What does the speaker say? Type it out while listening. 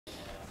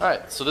All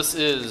right, so this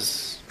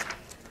is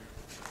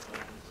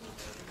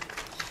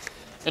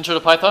Intro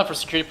to Python for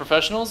Security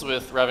Professionals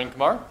with Ravin and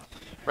Kumar.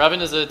 Ravin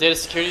is a data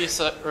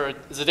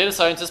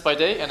scientist by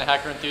day and a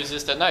hacker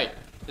enthusiast at night.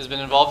 He's been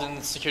involved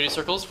in security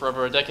circles for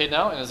over a decade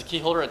now and is a key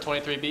holder at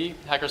 23B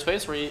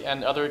Hackerspace, where he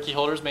and other key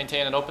holders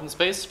maintain an open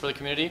space for the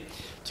community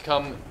to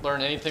come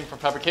learn anything from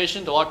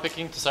fabrication to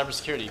lockpicking to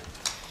cybersecurity.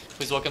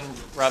 Please welcome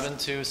Ravin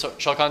to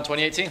ShellCon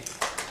 2018.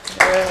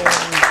 Yay.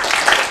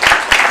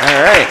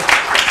 All right.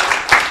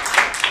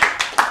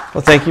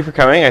 Well, thank you for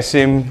coming. I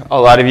assume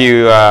a lot of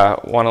you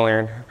want to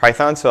learn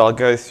Python, so I'll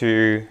go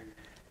through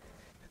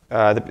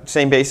the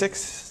same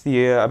basics,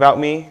 the about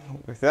me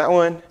with that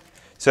one.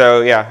 So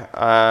yeah,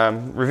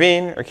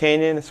 Ravin or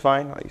Canyon is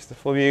fine. I'll use the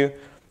full view.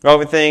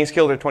 Relevant things,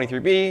 killed at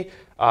 23B.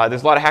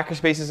 There's a lot of hacker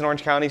spaces in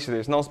Orange County, so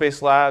there's null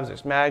space labs,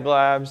 there's mag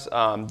labs,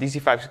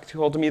 DC562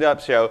 hold to meet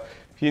up. So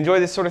if you enjoy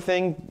this sort of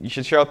thing, you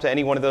should show up to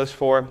any one of those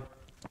four.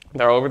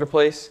 They're all over the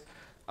place.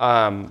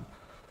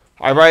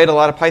 I write a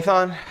lot of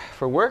Python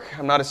for work.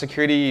 I'm not a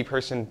security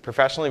person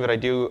professionally, but I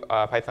do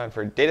Python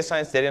for data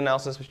science, data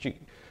analysis, which you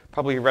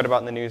probably read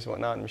about in the news and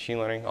whatnot, and machine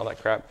learning, all that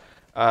crap.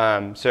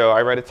 So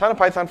I write a ton of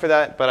Python for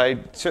that, but I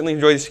certainly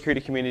enjoy the security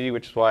community,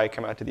 which is why I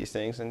come out to these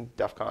things and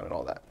DEF CON and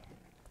all that.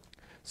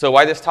 So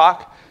why this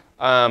talk?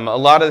 A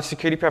lot of the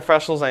security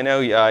professionals I know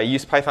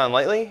use Python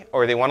lightly,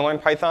 or they want to learn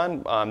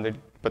Python,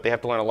 but they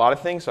have to learn a lot of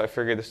things, so I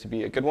figured this would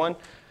be a good one.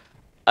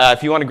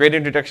 If you want a great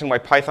introduction why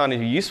Python is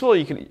useful,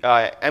 you can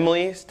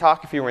Emily's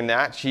talk, if you were in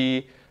that,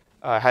 she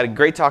had a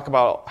great talk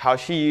about how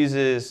she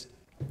uses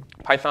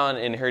Python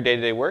in her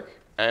day-to-day work.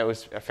 And it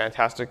was a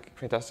fantastic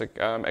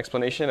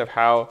explanation of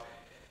how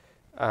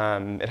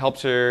it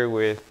helps her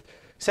with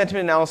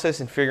sentiment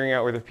analysis and figuring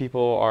out whether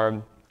people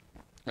are,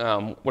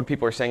 what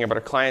people are saying about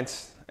our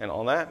clients and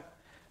all that.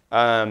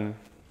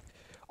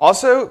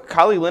 Also,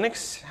 Kali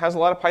Linux has a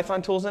lot of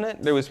Python tools in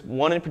it. There was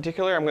one in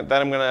particular that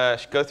I'm going to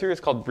go through.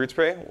 It's called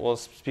BruteSpray. We'll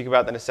speak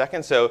about that in a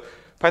second. So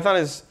Python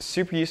is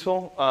super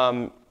useful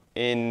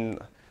in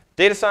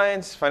data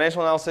science,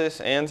 financial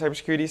analysis, and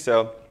cybersecurity.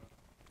 So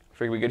I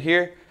figured we good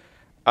here.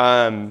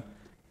 You're going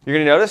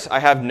to notice I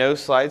have no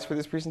slides for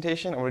this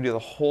presentation. I'm going to do the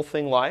whole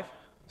thing live.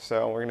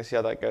 So we're going to see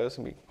how that goes.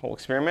 It'll be a whole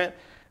experiment.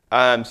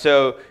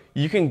 So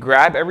you can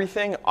grab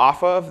everything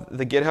off of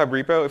the GitHub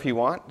repo if you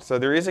want. So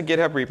there is a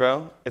GitHub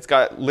repo. It's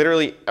got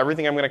literally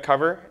everything I'm going to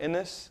cover in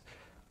this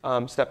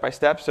step by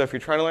step. So if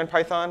you're trying to learn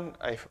Python,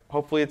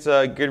 hopefully it's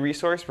a good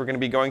resource. We're going to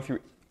be going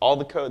through all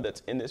the code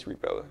that's in this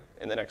repo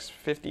in the next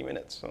 50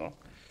 minutes. So.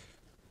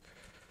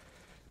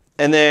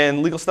 And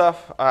then legal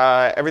stuff.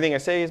 Everything I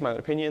say is my own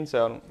opinion,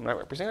 so I'm not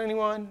representing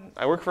anyone.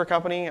 I work for a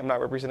company. I'm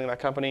not representing that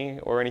company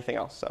or anything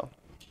else. So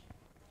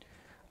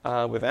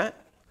with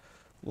that,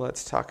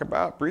 let's talk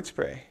about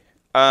BruteSpray.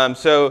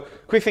 So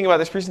quick thing about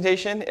this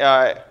presentation,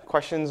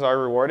 questions are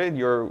rewarded.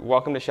 You're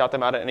welcome to shout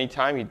them out at any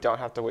time. You don't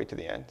have to wait to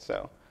the end.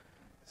 So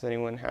does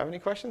anyone have any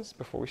questions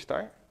before we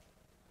start?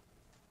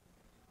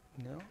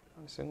 No?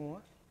 I'm assuming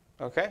what?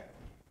 OK.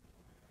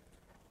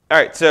 All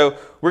right, so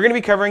we're going to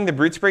be covering the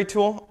BruteSpray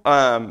tool.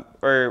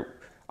 Or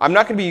I'm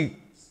not going to be,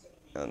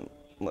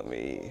 let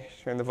me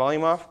turn the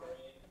volume off.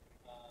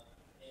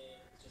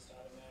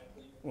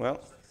 Well,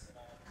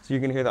 so you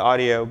can hear the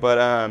audio. But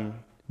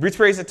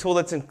BruteSpray is a tool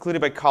that's included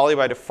by Kali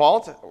by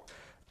default.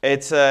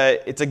 It's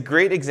a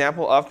great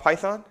example of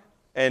Python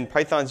and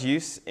Python's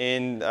use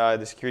in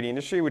the security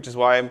industry, which is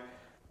why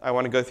I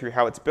want to go through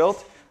how it's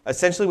built.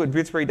 Essentially, what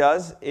BruteSpray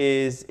does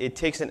is it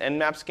takes an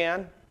Nmap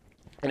scan,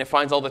 and it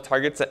finds all the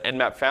targets that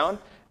Nmap found,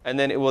 and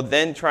then it will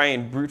then try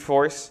and brute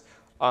force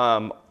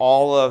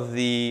all of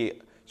the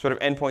sort of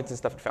endpoints and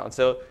stuff it found.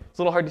 So it's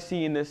a little hard to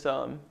see in this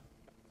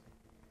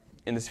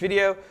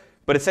video,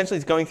 but essentially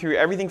it's going through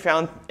everything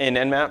found in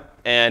Nmap,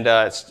 and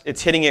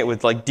it's hitting it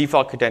with like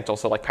default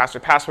credentials, so like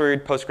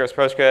password,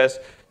 Postgres,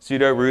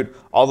 sudo, root,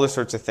 all those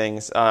sorts of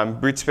things.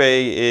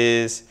 BruteSpray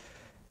is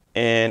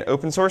an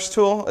open source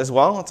tool as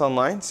well. It's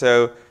online,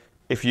 so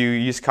if you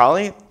use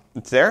Kali,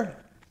 it's there.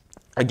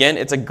 Again,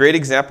 it's a great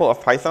example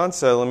of Python,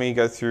 so let me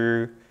go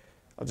through.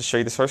 I'll just show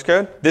you the source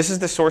code. This is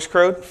the source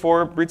code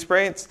for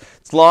BruteSpray.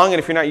 It's long, and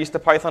if you're not used to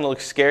Python, it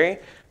looks scary.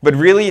 But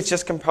really, it's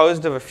just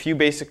composed of a few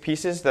basic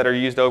pieces that are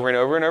used over and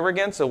over and over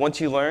again. So once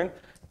you learn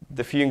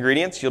the few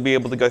ingredients, you'll be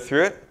able to go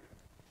through it.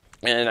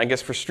 And I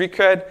guess for street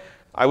cred,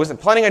 I wasn't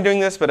planning on doing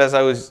this, but as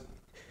I was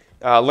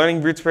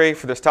learning BruteSpray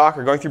for this talk,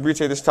 or going through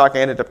BruteSpray this talk,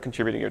 I ended up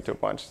contributing it to a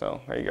bunch. So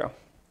there you go.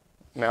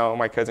 Now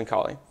my code's in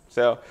Kali.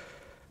 So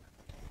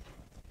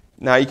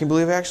now you can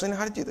believe I actually know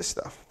how to do this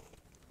stuff.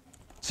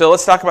 So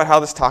let's talk about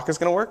how this talk is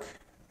going to work.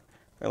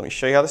 Let me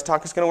show you how this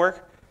talk is going to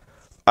work.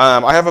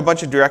 I have a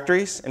bunch of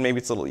directories, and maybe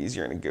it's a little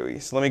easier in a GUI.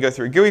 So let me go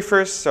through a GUI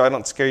first, so I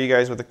don't scare you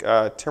guys with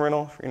a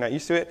terminal if you're not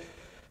used to it.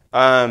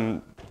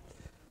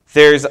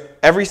 There's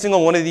every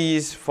single one of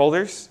these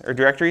folders or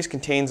directories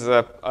contains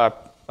a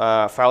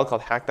file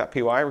called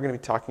hack.py. We're going to be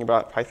talking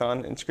about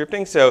Python and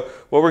scripting. So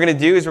what we're going to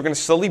do is we're going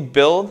to slowly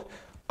build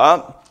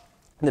up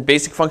the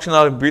basic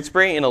functionality of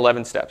BruteSpray in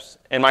 11 steps.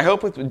 And my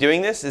hope with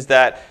doing this is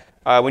that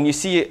when you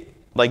see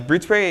like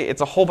BruteSpray,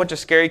 it's a whole bunch of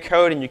scary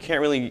code, and you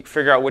can't really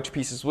figure out which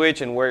piece is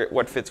which and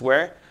what fits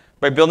where.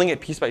 By building it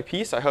piece by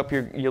piece, I hope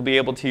you'll be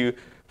able to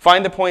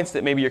find the points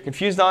that maybe you're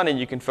confused on, and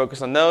you can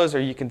focus on those,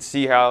 or you can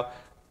see how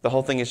the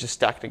whole thing is just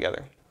stacked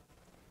together.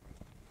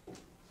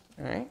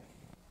 All right.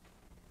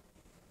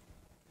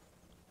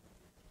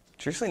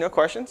 Seriously, no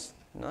questions?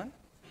 None?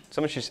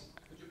 Someone should.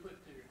 Could you put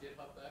your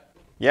GitHub back?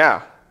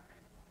 Yeah.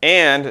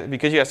 And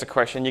because you asked a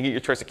question, you get your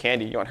choice of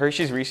candy. You want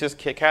Hershey's, Reese's,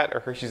 Kit Kat, or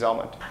Hershey's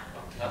Almond?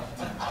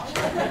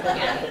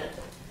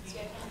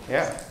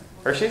 Yeah.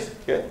 Hershey's?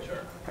 Good? Sure.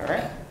 All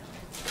right.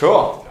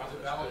 Cool.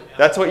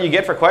 That's what you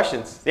get for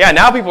questions. Yeah,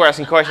 now people are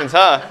asking questions,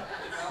 huh?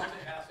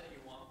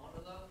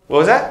 What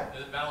was that?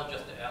 Is it valid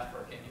just to ask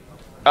for a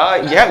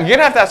candy? Yeah, you're going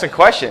to have to ask a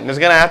question. There's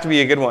going to have to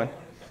be a good one.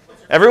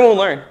 Everyone will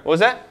learn. What was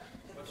that?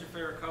 What's your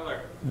favorite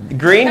color?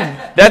 Green.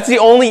 That's the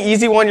only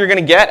easy one you're going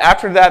to get.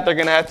 After that, they're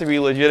going to have to be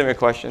legitimate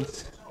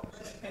questions.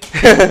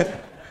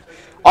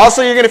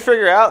 Also, you're going to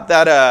figure out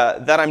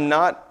that I'm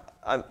not.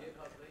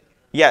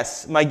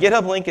 Yes, my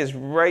GitHub link is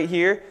right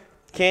here.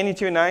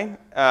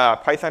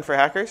 Candy209, Python for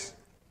hackers.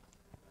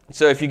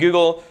 So if you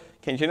Google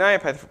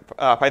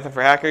Candy209, Python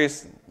for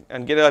hackers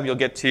on GitHub, you'll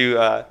get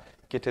to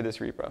this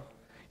repo.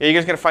 Yeah, you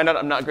guys are going to find out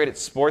I'm not great at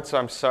sports, so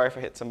I'm sorry if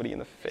I hit somebody in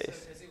the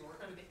face. So does it work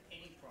on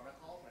any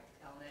protocol, like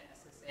Telnet,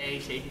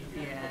 SSA,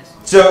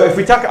 ShadyPS? So if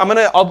we talk,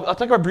 I'll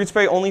talk about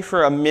BruteSpray only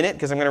for a minute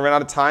because I'm going to run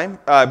out of time.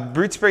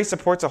 BruteSpray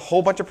supports a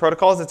whole bunch of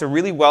protocols. It's a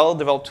really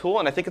well-developed tool,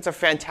 and I think it's a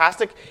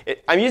fantastic.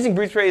 I'm using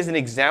BruteSpray as an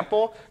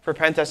example for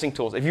pen testing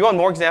tools. If you want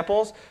more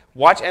examples,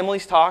 watch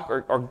Emily's talk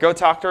or go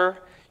talk to her.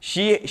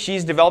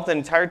 She's developed an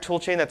entire tool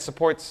chain that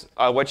supports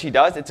what she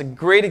does. It's a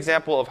great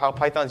example of how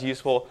Python's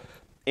useful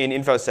in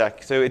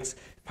InfoSec. So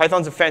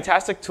Python's a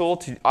fantastic tool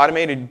to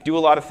automate and do a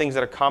lot of things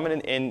that are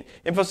common in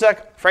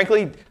InfoSec.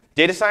 Frankly,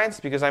 data science,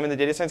 because I'm in the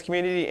data science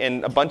community,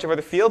 and a bunch of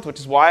other fields, which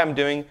is why I'm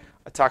doing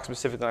a talk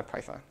specifically on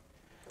Python.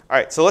 All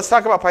right, so let's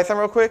talk about Python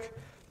real quick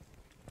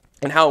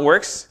and how it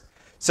works.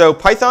 So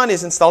Python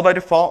is installed by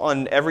default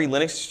on every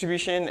Linux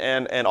distribution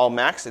and all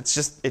Macs. It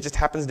just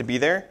happens to be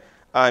there.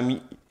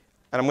 And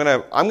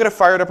I'm gonna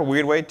fire it up a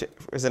weird way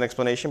as an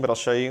explanation, but I'll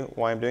show you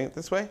why I'm doing it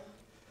this way.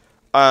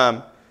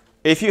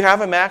 If you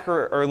have a Mac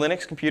or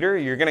Linux computer,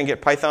 you're gonna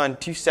get Python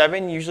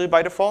 2.7 usually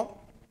by default.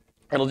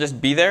 It'll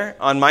just be there.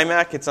 On my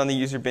Mac, it's on the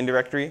user bin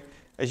directory,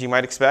 as you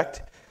might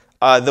expect.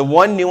 The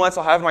one nuance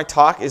I'll have in my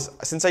talk is,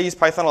 since I use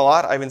Python a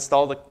lot, I've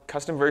installed the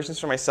custom versions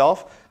for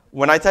myself.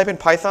 When I type in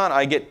Python,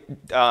 I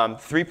get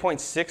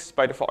 3.6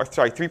 by default, or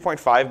sorry,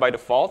 3.5 by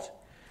default.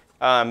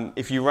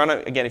 If you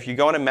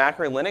go on a Mac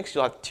or Linux,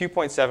 you'll have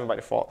 2.7 by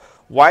default.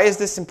 Why is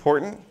this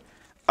important?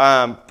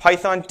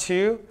 Python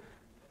 2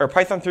 or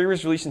Python 3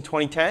 was released in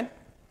 2010.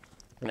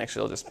 And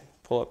actually, I'll just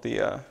pull up the.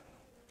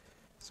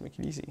 Let's make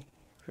it easy.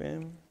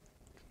 Vim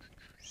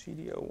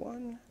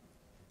cd01.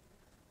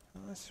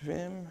 That's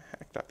vim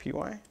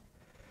hack.py.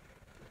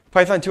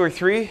 Python 2 or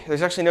 3,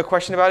 there's actually no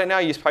question about it now.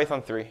 Use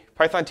Python 3.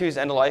 Python 2 is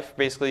end of life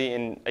basically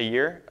in a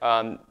year.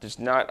 There's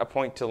not a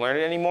point to learn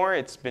it anymore.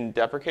 It's been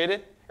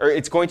deprecated, or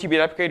it's going to be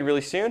deprecated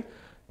really soon.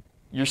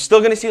 You're still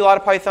going to see a lot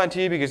of Python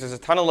 2 because there's a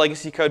ton of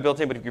legacy code built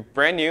in, but if you're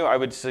brand new, I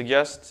would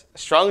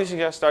strongly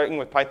suggest starting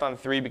with Python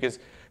 3 because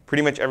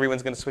pretty much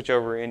everyone's going to switch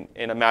over in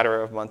a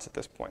matter of months at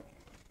this point.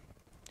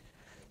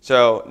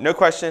 So no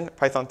question,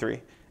 Python 3.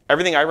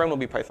 Everything I run will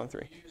be Python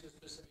 3.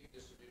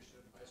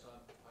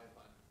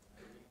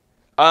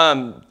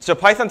 So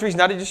Python 3 is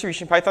not a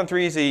distribution. Python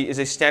 3 is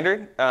a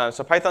standard.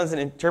 So Python is an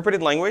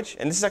interpreted language,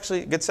 and this is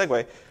actually a good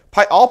segue.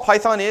 All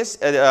Python is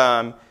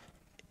a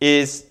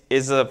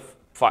set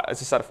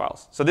of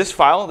files. So this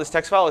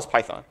text file is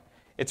Python.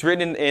 It's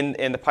written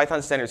in the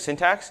Python standard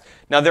syntax.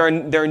 Now there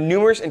are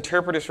numerous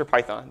interpreters for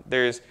Python.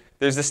 There's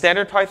the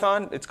standard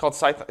Python. It's called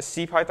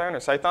CPython or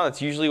Cython.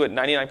 That's usually what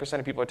 99%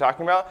 of people are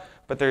talking about.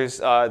 But there's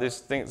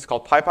things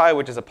called PyPy,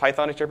 which is a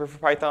Python interpreter for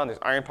Python. There's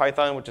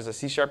IronPython, which is a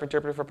C#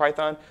 interpreter for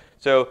Python.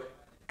 So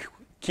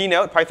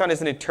keynote, Python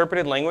is an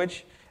interpreted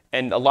language,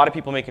 and a lot of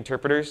people make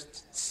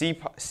interpreters.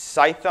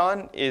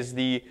 CPython is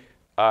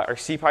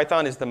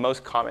CPython is the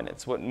most common.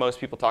 It's what most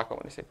people talk about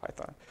when they say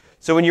Python.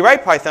 So when you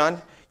write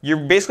Python, you're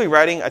basically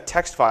writing a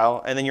text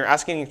file, and then you're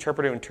asking an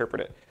interpreter to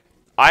interpret it.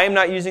 I am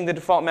not using the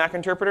default Mac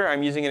interpreter.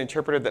 I'm using an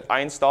interpreter that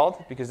I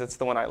installed because that's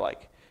the one I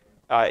like.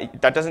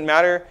 That doesn't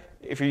matter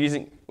if you're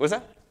using, what was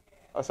that?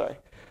 Oh, sorry.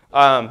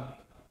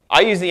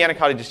 I use the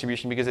Anaconda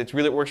distribution because it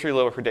works really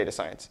well for data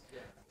science. Yeah,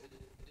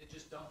 it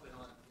just dump it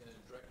on in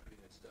a directory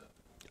and stuff.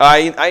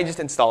 I just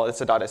install it.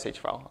 It's a .sh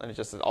file, and it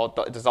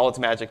does all its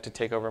magic to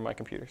take over my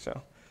computer.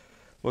 So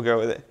we'll go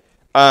with it.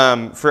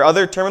 For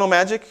other terminal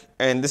magic,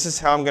 and this is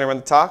how I'm going to run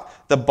the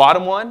talk, the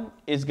bottom one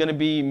is going to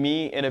be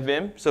me in a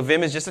Vim. So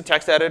Vim is just a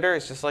text editor.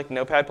 It's just like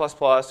Notepad++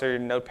 or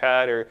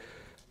Notepad or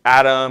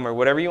Atom or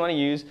whatever you want to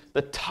use.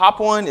 The top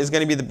one is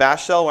going to be the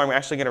bash shell where I'm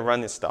actually going to run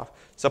this stuff.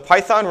 So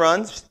Python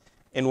runs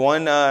in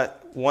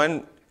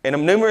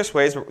numerous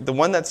ways. The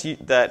one that in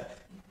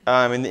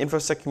the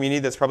InfoSec community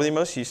that's probably the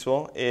most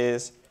useful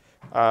is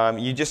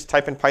you just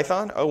type in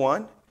Python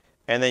 01,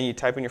 and then you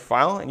type in your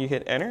file and you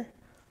hit enter.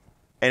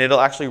 and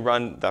it'll actually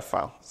run that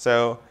file.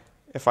 So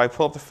if I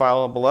pull up the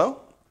file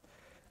below,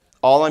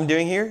 all I'm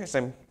doing here is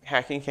I'm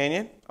hacking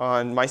Canyon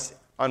on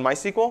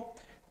MySQL,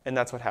 and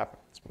that's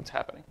what's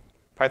happening.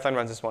 Python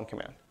runs this one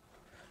command.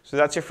 So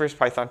that's your first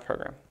Python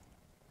program.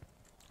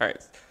 All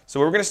right. So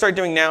what we're going to start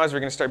doing now is we're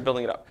going to start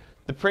building it up.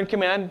 The print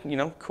command,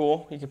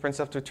 cool. You can print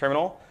stuff to a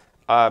terminal.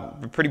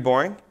 But pretty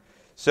boring.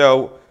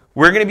 So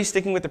we're going to be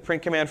sticking with the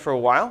print command for a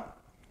while,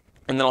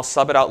 and then I'll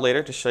sub it out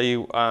later to show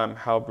you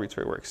how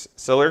BruteSpray works.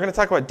 So we're going to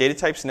talk about data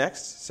types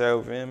next.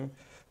 So Vim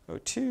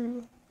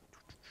 02.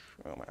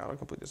 Oh, my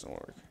autocomplete doesn't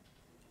work.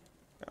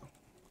 No.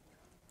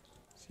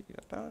 See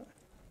that.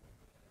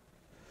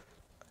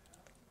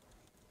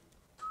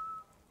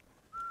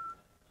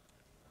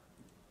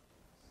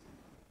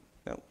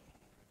 Nope.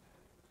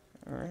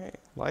 All right.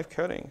 Live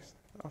coding.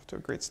 Off to a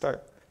great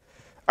start.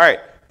 All right.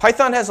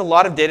 Python has a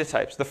lot of data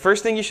types. The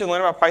first thing you should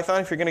learn about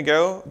Python if you're going to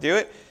go do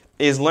it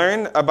is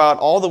learn about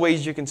all the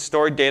ways you can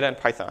store data in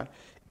Python.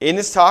 In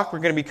this talk, we're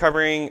going to be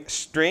covering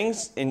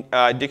strings,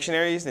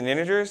 dictionaries, and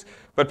integers.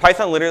 But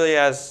Python literally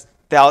has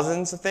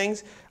thousands of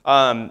things.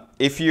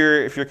 If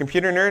you're a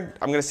computer nerd,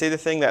 I'm going to say the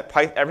thing that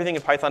everything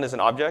in Python is an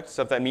object.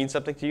 So if that means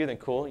something to you, then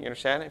cool, you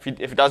understand. If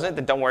it doesn't,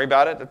 then don't worry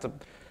about it. That's a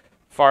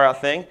far out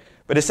thing.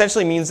 But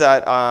essentially means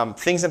that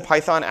things in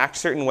Python act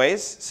certain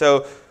ways.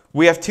 So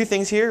we have two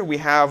things here. We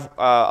have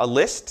a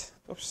list.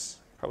 Oops,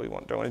 probably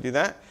don't want to do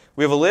that.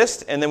 We have a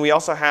list, and then we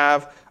also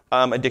have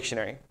a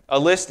dictionary. A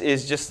list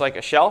is just like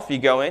a shelf. You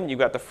go in, you've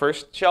got the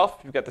first shelf,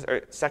 you've got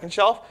the second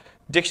shelf.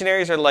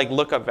 Dictionaries are like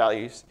lookup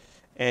values.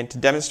 And to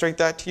demonstrate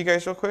that to you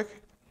guys real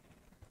quick,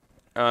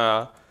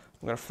 I'm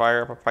going to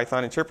fire up a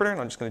Python interpreter, and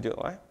I'm just going to do it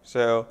live.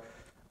 So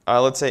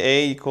let's say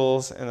A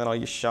equals, and then I'll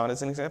use Sean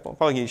as an example. I'll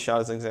probably use Sean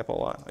as an example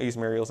a lot. I'll use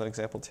Muriel as an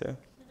example too.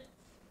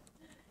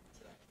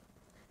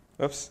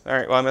 Oops. All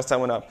right. Well, I messed that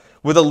one up.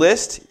 With a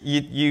list,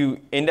 you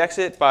index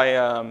it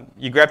by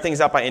you grab things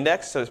out by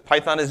index. So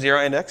Python is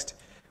 0 indexed.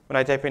 When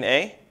I type in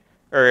A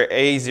or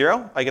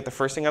A0, I get the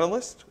first thing out of the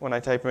list. When I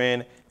type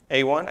in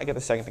A1, I get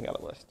the second thing out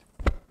of the list.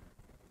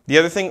 The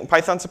other thing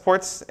Python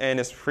supports and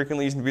is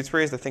frequently used in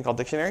BruteSpray is the thing called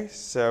dictionaries.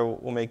 So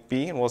we'll make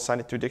B and we'll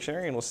assign it to a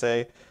dictionary, and we'll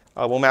say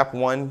we'll map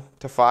 1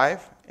 to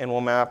 5, and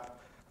we'll map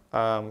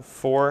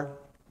 4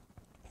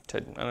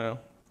 to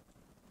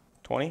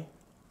 20.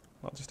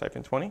 I'll just type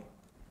in 20.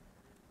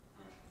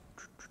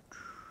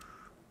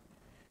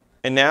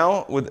 And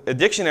now with a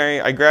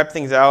dictionary, I grab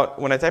things out.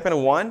 When I type in a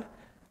 1,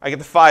 I get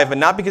the 5, but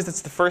not because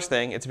it's the first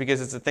thing. It's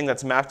because it's the thing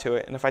that's mapped to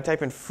it. And if I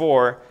type in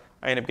 4,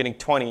 I end up getting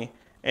 20.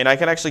 And I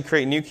can actually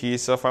create new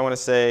keys. So if I want to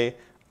say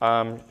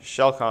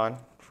ShellCon,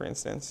 for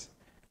instance,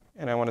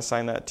 and I want to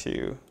assign that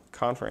to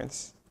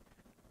conference,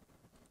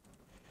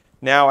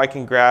 now I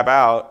can grab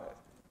out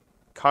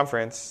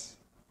conference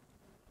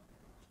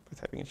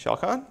by typing in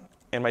ShellCon,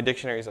 and my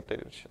dictionary is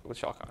updated with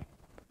ShellCon.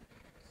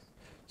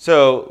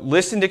 So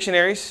lists and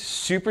dictionaries,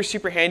 super,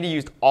 super handy,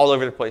 used all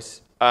over the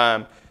place.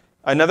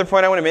 Another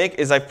point I want to make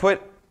is I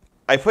put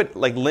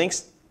like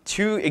links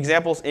to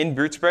examples in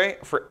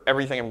BruteSpray for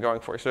everything I'm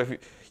going for. So if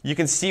you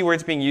can see where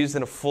it's being used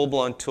in a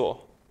full-blown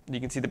tool. You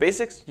can see the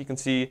basics. You can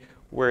see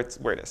where it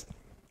is.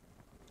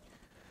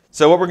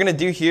 So what we're going to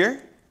do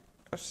here,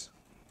 oops.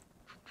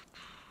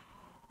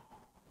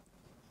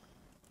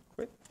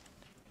 Quit.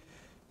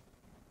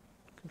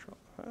 Control.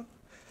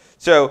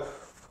 So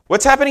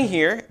what's happening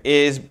here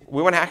is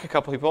we want to hack a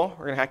couple people.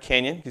 We're going to hack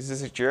Canyon because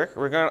this is a jerk.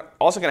 We're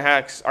also going to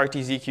hack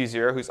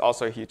RTZQ0, who's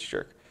also a huge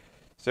jerk.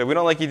 So we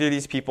don't like either of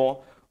these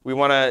people. We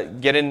want to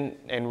get in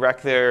and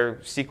wreck their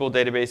SQL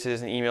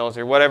databases and emails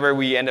or whatever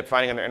we end up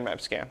finding on their Nmap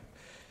scam.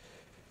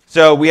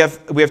 So we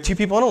have 2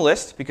 people on a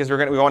list because we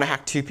want to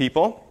hack 2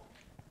 people.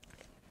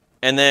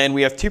 And then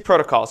we have 2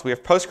 protocols. We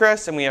have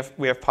Postgres and we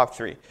have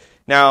POP3.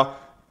 Now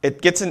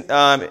it gets in,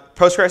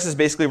 Postgres is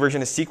basically a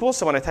version of SQL.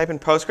 So when I type in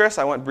Postgres,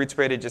 I want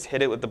BruteSpray to just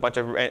hit it with a bunch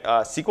of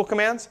SQL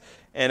commands.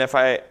 And if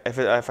I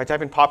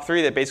type in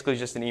POP3, that basically is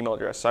just an email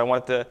address. So I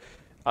want it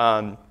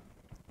to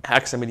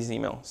hack somebody's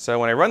email. So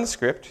when I run the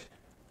script.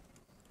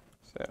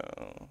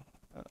 So,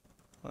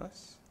 where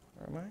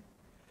am I?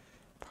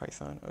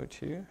 Python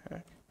 02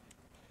 hack.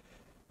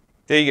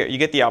 There you go. You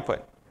get the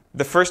output.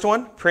 The first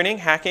one, printing,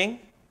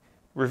 hacking,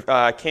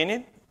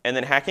 Canyon, and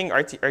then hacking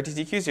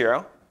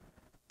RTZQ0.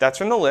 That's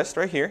from the list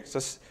right here. So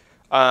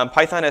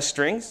Python has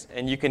strings,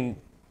 and you can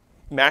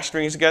mash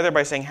strings together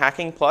by saying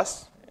hacking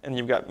plus, and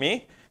you've got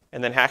me,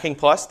 and then hacking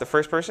plus the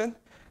first person,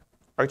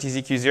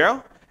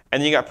 RTZQ0,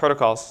 and then you got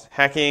protocols,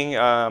 hacking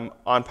on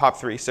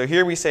POP3. So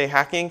here we say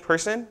hacking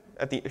person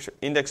at the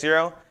index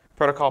 0,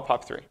 protocol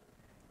POP3.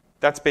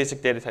 That's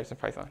basic data types in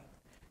Python.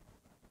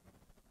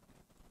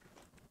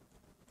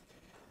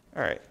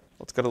 All right,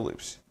 let's go to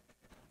loops.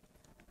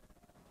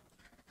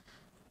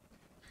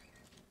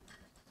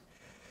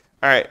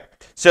 All right,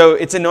 so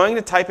it's annoying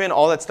to type in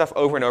all that stuff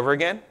over and over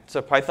again.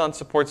 So Python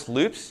supports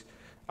loops,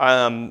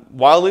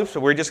 while loops, but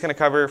we're just going to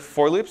cover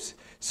for loops.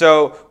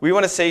 So we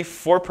want to say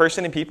for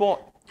person and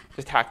people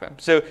just hack them.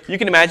 So you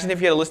can imagine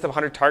if you had a list of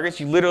 100 targets,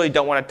 you literally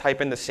don't want to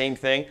type in the same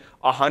thing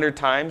 100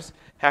 times.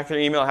 Hack their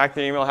email, hack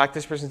their email, hack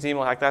this person's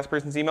email, hack that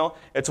person's email.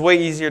 It's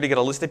way easier to get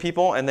a list of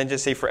people and then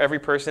just say for every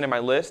person in my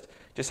list,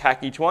 just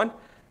hack each one.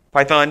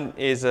 Python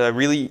is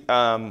really,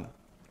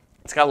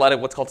 it's got a lot of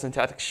what's called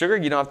syntactic sugar.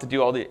 You don't have to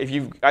do all the, if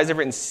you guys have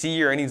written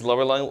C or any of these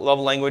lower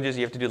level languages,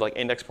 you have to do like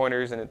index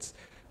pointers and it's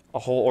a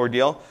whole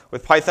ordeal.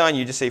 With Python,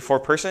 you just say for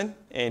person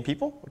and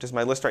people, which is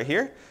my list right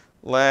here.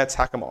 Let's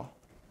hack them all.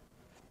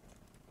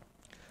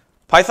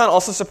 Python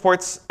also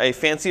supports a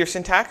fancier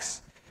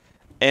syntax,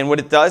 and what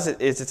it does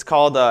is it's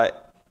called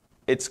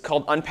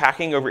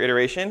unpacking over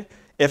iteration.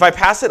 If I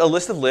pass it a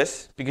list of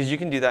lists, because you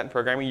can do that in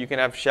programming, you can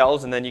have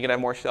shells, and then you can have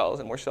more shells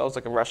and more shells,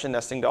 like a Russian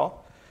nesting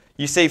doll.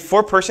 You say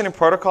for person and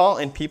protocol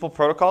and people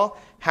protocol,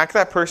 hack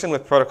that person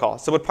with protocol.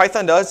 So what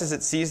Python does is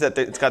it sees that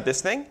it's got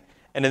this thing,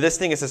 and in this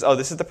thing it says, oh,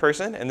 this is the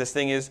person, and this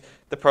thing is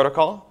the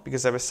protocol,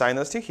 because I've assigned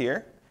those two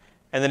here.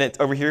 And then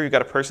over here you've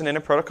got a person and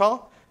a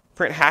protocol.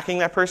 Print hacking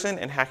that person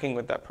and hacking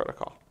with that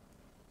protocol.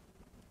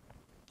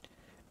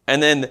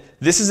 And then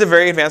this is a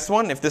very advanced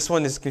one. If this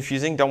one is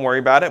confusing, don't worry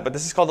about it. But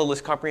this is called the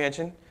list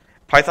comprehension.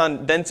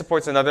 Python then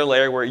supports another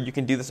layer where you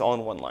can do this all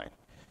in one line.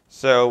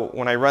 So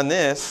when I run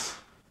this,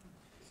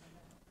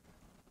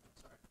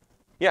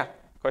 yeah,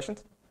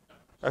 questions?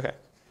 OK.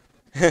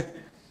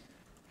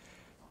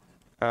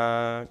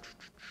 Python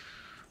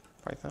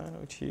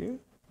 02.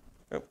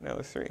 Oh, now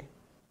there's 3.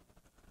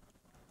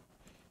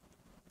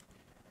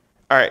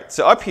 All right,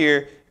 so up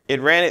here,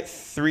 it ran it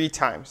 3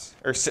 times.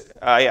 Or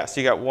yeah,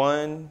 so you got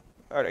 1,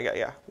 or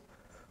yeah,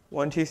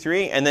 1, 2,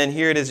 3, and then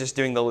here it is just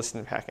doing the list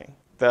and packing,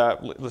 the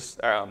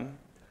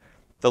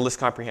list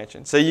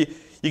comprehension. So you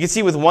can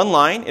see with 1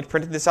 line, it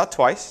printed this out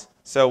twice.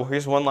 So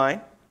here's 1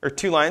 line, or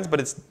 2 lines, but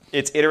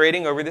it's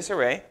iterating over this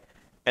array.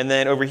 And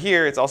then over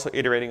here, it's also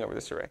iterating over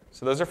this array.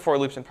 So those are for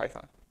loops in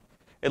Python.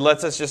 It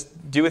lets us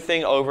just do a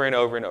thing over and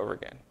over and over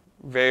again,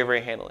 very,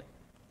 very handily.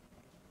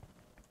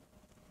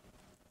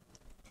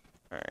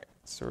 All right,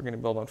 so we're going to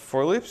build on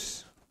for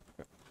loops.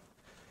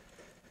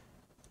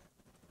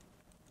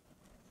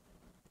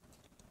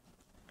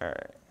 All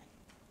right.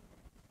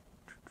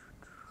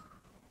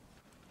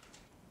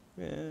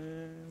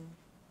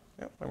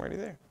 Yep, I'm already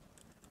there.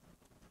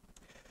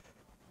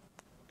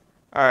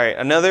 All right,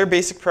 another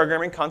basic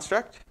programming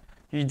construct.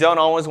 You don't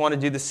always want to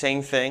do the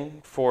same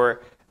thing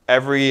for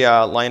every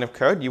line of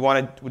code. You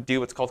want to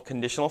do what's called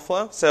conditional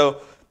flow.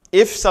 So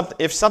if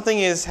something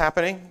is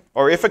happening,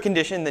 or if a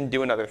condition, then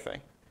do another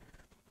thing.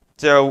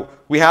 So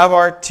we have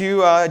our 2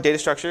 data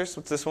structures.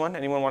 What's this one?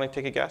 Anyone want to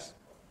take a guess?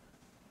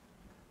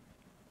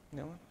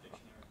 No one?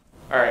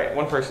 All right,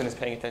 one person is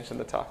paying attention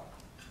to the talk.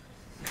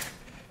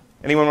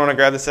 Anyone want to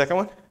grab the second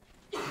one?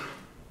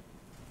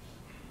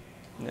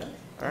 No?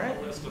 All right.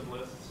 A list of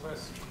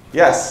lists.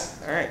 Yes.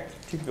 All right.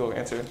 2 people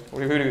answered.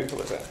 Who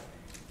was that?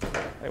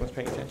 Anyone's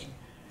paying attention?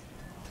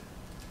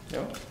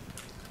 No?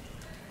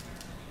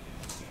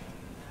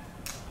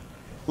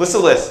 List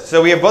of lists.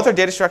 So we have both our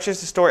data structures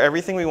to store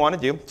everything we want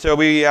to do. So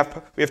we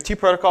have 2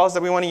 protocols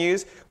that we want to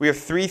use. We have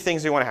 3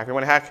 things we want to hack. We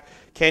want to hack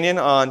Canyon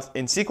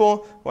in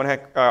SQL. We want to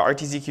hack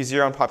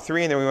RTZQ0 on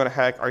POP3, and then we want to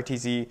hack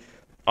RTZ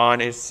on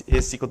his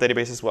SQL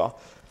database as well.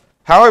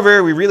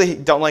 However, we really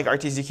don't like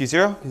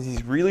RTZQ0 because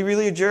he's really,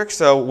 really a jerk.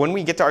 So when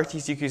we get to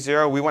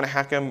RTZQ0, we want to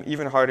hack him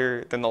even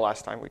harder than the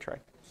last time we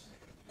tried.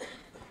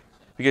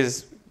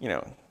 Because when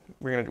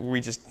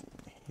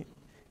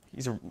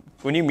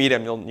you meet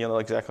him, you'll know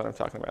exactly what I'm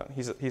talking about.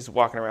 He's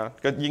walking around.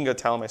 You can go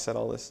tell him I said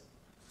all this.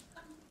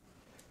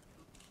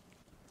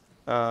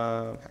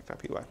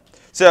 Hack.py.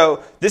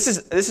 So this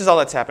is all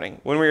that's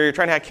happening. When we're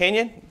trying to hack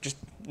Canyon, just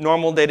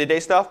normal day-to-day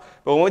stuff.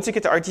 But once we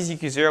get to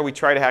RTZQ0, we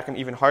try to hack him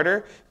even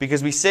harder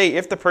because we say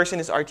if the person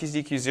is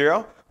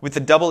RTZQ0 with the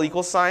double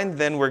equal sign,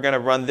 then we're going to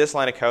run this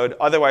line of code.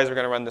 Otherwise, we're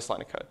going to run this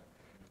line of code.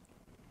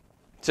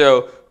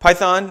 So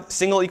Python,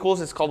 single equals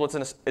is called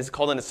an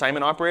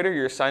assignment operator.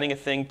 You're assigning a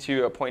thing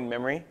to a point in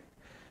memory.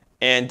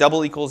 And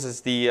double equals is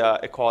the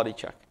equality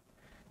check.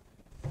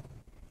 Does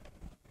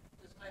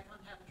Python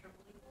have a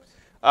triple equals?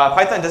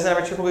 Python doesn't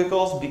have a triple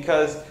equals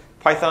because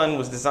Python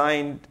was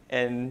designed,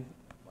 and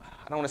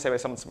I don't want to say by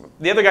someone smart.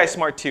 The other guy's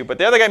smart too, but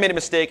the other guy made a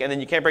mistake, and then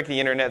you can't break the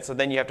internet, so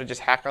then you have to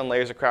just hack on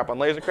layers of crap,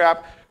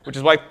 which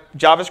is why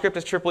JavaScript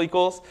is triple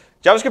equals.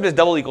 JavaScript is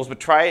double equals, but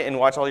try it and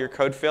watch all your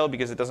code fail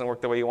because it doesn't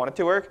work the way you want it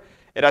to work.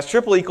 It has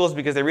triple equals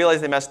because they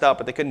realized they messed up,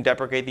 but they couldn't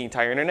deprecate the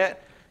entire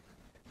internet.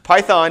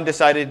 Python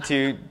decided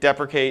to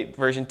deprecate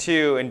version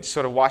 2 and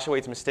sort of wash away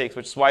its mistakes,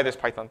 which is why there's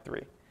Python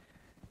 3.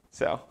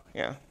 So,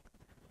 yeah.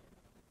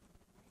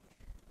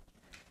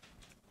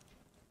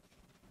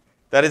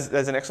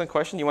 That's an excellent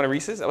question. You want to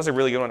recess? That was a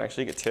really good one,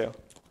 actually. You get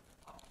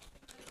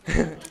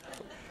 2.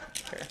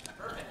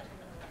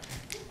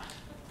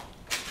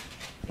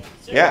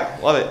 Yeah,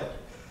 love it.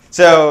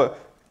 So,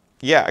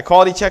 yeah,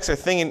 equality checks are a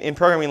thing in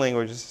programming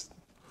languages.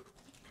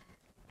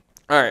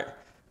 All right.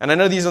 And I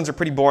know these ones are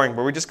pretty boring,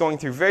 but we're just going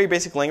through very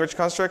basic language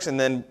constructs, and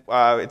then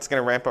it's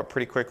going to ramp up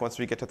pretty quick once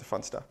we get to the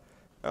fun stuff.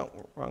 Oh,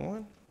 wrong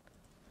one.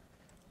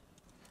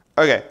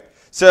 OK.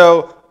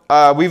 So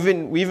we've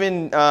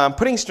been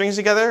putting strings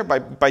together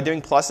by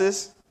doing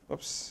pluses.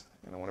 Whoops,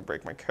 I don't want to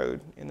break my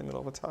code in the middle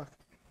of a talk.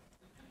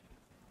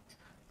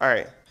 All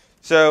right,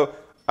 so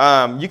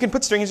you can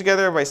put strings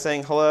together by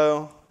saying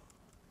hello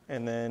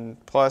and then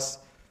plus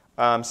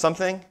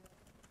something.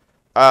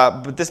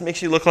 But this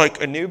makes you look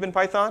like a noob in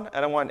Python.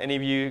 I don't want any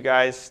of you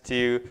guys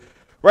to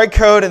write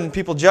code and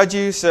people judge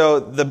you.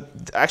 So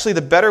actually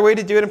the better way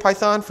to do it in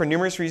Python for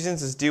numerous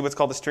reasons is do what's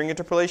called a string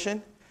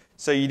interpolation.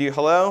 So you do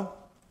hello,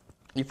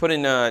 you put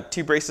in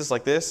two braces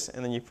like this,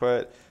 and then you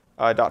put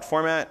dot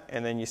format,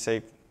 and then you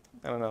say,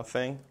 I don't know,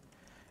 thing.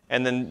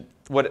 And then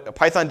what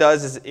Python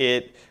does is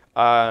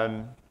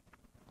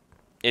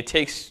it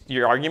takes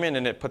your argument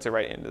and it puts it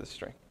right into the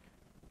string.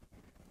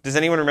 Does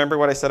anyone remember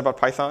what I said about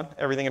Python?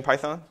 Everything in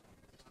Python?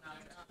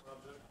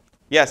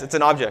 Yes, it's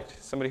an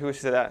object. Somebody who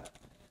said that?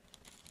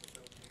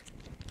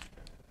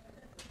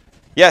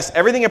 Yes,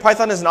 everything in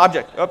Python is an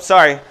object. Oops,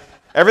 sorry.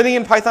 Everything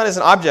in Python is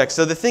an object.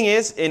 So the thing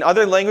is, in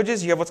other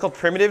languages, you have what's called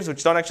primitives,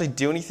 which don't actually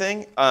do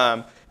anything.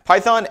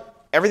 Python,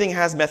 everything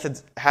has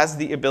methods, has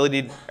the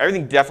ability,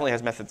 everything definitely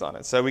has methods on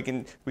it. So we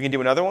can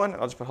do another one.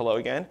 I'll just put hello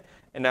again.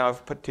 And now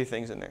I've put two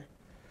things in there.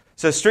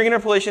 So string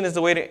interpolation is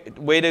the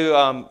way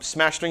to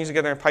smash strings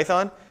together in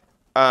Python.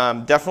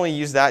 Definitely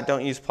use that.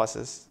 Don't use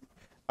pluses.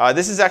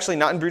 This is actually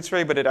not in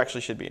BruteSpray, but it actually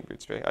should be in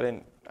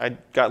BruteSpray. I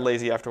got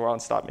lazy after a while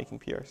and stopped making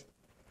PRs.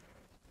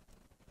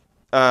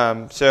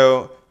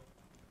 So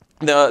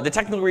the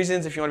technical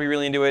reasons, if you want to be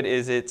really into it,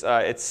 is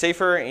it's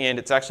safer and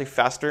it's actually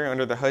faster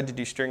under the hood to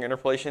do string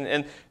interpolation.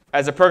 And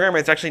as a programmer,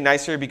 it's actually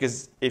nicer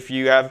because if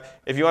you want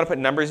to put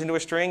numbers into a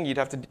string, you'd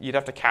have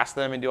to cast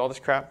them and do all this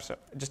crap. So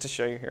just to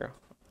show you here,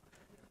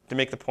 to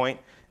make the point,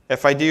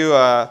 if I do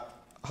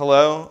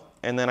hello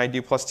and then I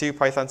do +2,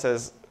 Python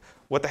says,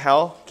 what the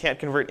hell? Can't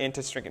convert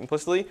into string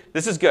implicitly.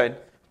 This is good.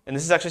 And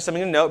this is actually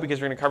something to note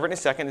because we're going to cover it in a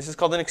second. This is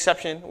called an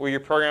exception, where your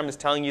program is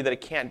telling you that it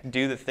can't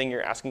do the thing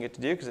you're asking it to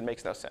do because it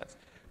makes no sense.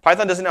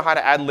 Python doesn't know how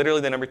to add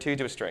literally the number 2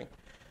 to a string.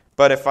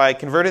 But if I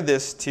converted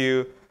this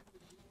to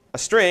a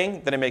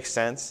string, then it makes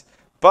sense.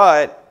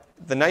 But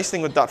the nice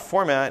thing with dot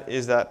format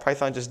is that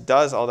Python just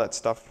does all that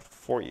stuff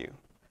for you.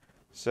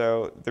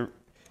 So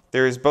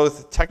there is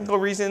both technical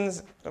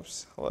reasons.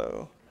 Oops,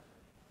 hello.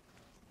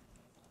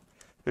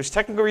 There's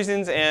technical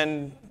reasons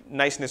and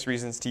niceness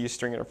reasons to use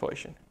string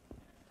interpolation.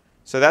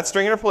 So that's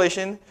string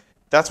interpolation.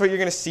 That's what you're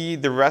going to see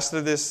the rest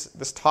of this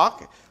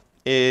talk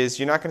is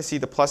you're not going to see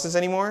the pluses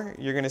anymore.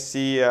 You're going to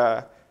see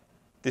the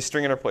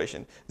string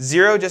interpolation.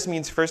 0 just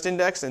means first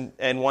index,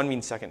 and 1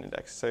 means second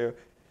index. So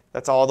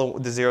that's all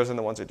the zeros and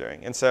the ones are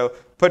doing. And so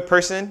put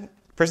person.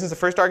 Person's the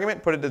first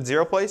argument, put it at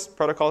 0 place.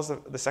 Protocol is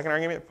the second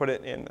argument, put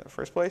it in the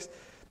first place.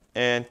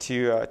 And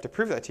to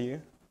prove that to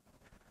you,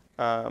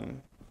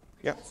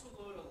 yeah.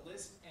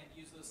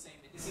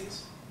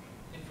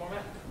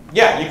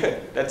 Yeah, you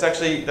could. That's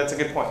a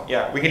good point.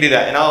 Yeah, we can do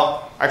that. And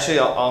I'll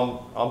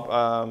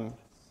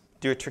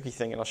do a tricky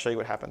thing and I'll show you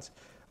what happens.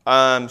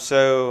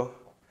 So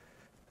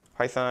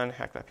Python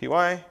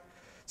hack.py.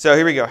 So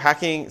here we go.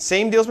 Hacking,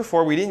 same deal as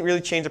before. We didn't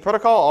really change the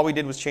protocol. All we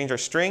did was change our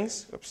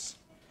strings. Oops.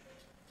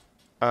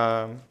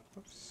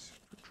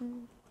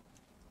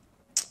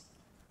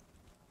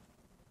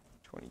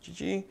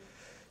 20GG.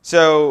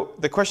 So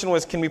the question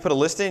was, can we put a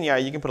list in? Yeah,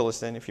 you can put a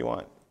list in if you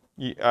want.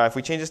 If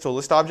we change this to a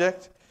list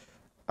object,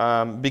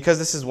 because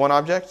this is one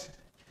object,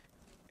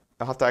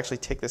 I'll have to actually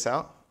take this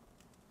out.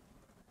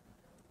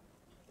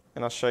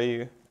 And I'll show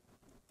you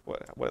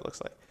what it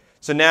looks like.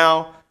 So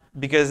now,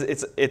 because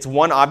it's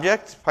one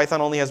object, Python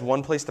only has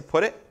one place to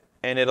put it,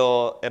 and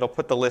it'll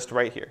put the list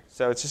right here.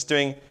 So it's just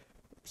doing.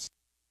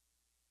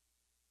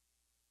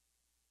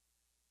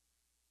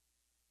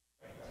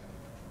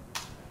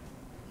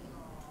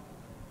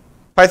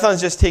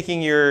 Python's just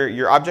taking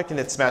your object and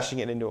it's smashing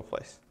it into a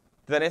place.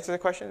 Did that answer the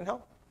question and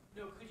help?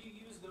 No, could you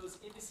use those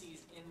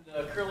indices in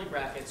the curly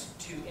brackets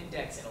to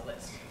index in a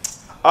list?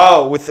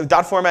 Oh, with the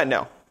dot format,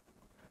 no.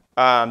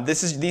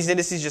 These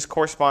indices just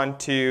correspond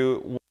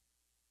to.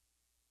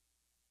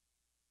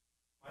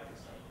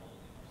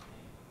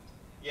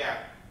 Yeah.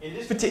 In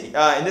this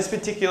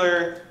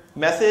particular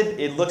method,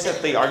 it looks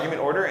at the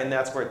argument order, and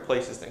that's where it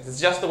places things. It's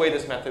just the way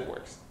this method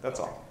works. That's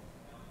all.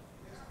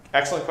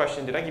 Excellent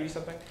question. Did I give you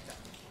something?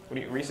 What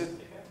do you, Reese? Reese is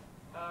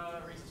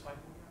fine.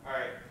 All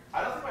right.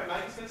 I don't think my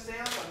mic is going to stay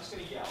on, so I'm just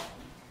going to yell. Is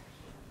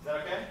that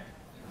okay?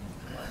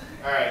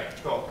 All right,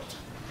 cool.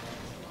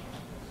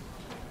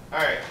 All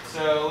right,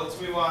 so let's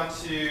move on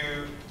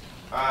to,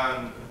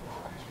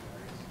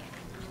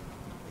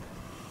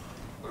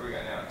 what do we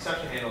got now?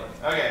 Exception handling.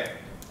 Okay.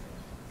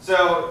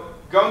 So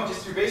going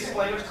just through basic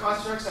language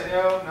constructs, I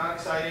know, not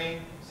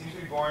exciting, seems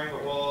to be boring,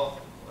 but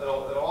it'll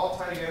all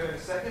tie together in a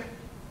second,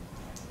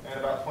 and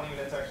about 20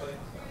 minutes actually.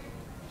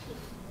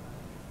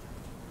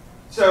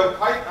 So in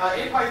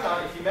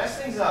Python, if you mess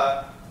things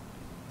up,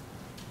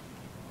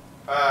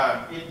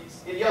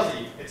 it yells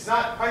at you. It's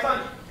not,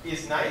 Python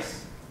is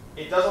nice.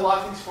 It does a lot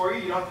of things for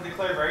you. You don't have to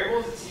declare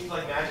variables. It seems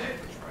like magic,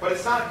 but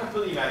it's not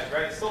completely magic,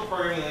 right? It's still a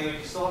programming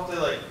language. You still have to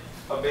like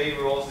obey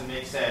rules and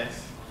make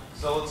sense.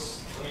 So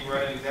let's let me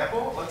run an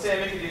example. Let's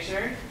say I make a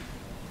dictionary.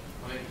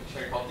 I'll make a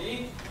dictionary called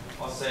D.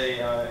 I'll say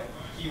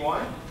key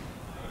 1,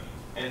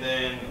 and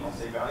then I'll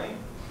say value,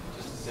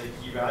 just to say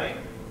key value.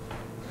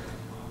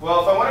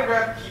 Well, if I want to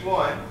grab key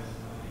 1,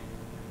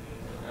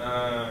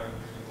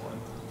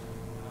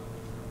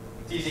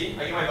 it's easy.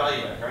 I get my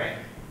value back, right?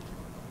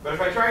 But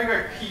if I try and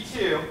grab key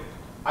 2,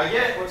 I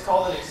get what's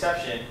called an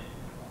exception.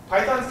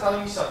 Python's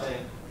telling me something.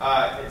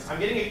 I'm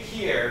getting a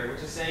key error,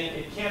 which is saying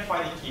it can't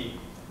find the key.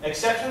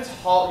 Exceptions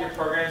halt your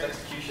program's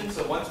execution,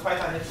 so once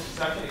Python hits an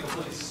exception, it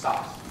completely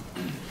stops.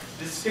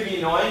 This could be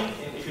annoying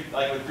if you,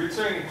 like with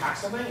BruteSpray, you hack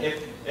something.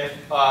 If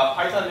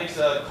Python makes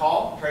a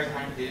call, tries to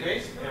hack the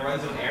database, and it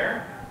runs an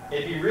error,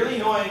 it'd be really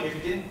annoying if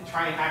you didn't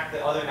try and hack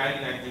the other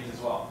 99 things as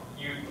well.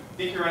 You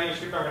think you're running a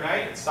script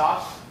overnight, it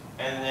stops,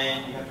 and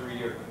then you have to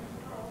redo it.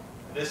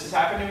 This has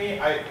happened to me.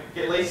 I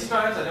get lazy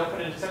sometimes. I don't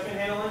put in exception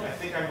handling. I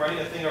think I'm running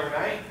a thing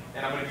overnight,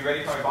 and I'm going to be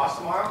ready for my boss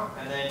tomorrow,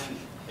 and then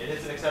it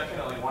hits an exception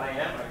at like 1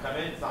 a.m. I come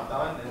in, it's not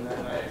done, and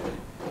then I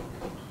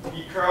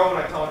eat crow, and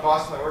I tell my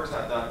boss my work's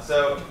not done.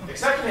 So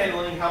exception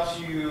handling helps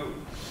you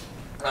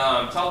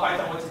tell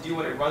Python what to do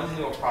when it runs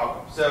into a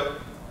problem. So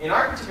in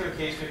our particular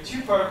case, we have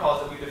 2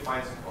 protocols that we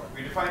define support.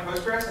 We define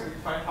Postgres and we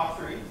define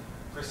POP3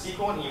 for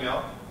SQL and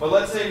email. But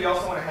let's say we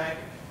also want to hack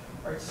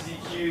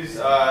RTZQ's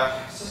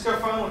Cisco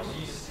phone, which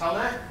uses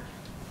Telnet.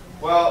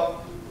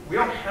 Well, we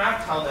don't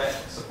have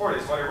Telnet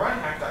supported, so when I run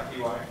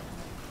hack.py,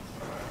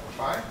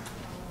 fine.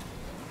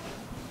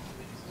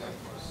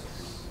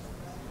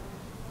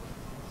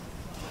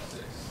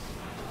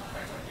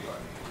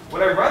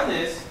 When I run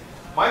this,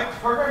 my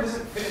program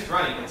doesn't finish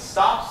running. It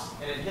stops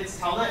and it hits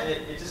Telnet, and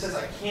it just says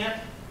I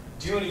can't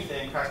do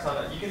anything past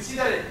Telnet. You can see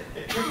that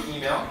it printed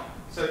email,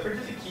 so it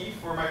printed the key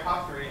for my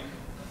POP3,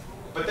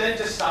 but then it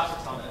just stops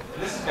at Telnet.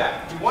 And this is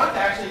bad. We want to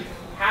actually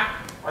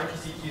hack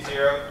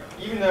RTCQ0,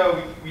 even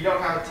though we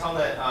don't have a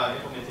Telnet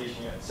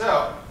implementation yet.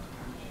 So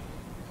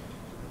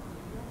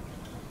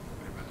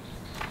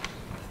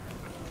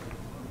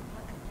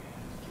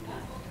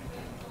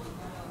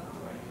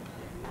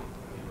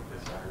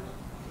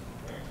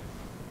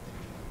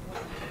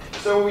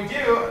what we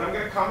do, and I'm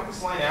going to comment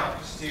this line out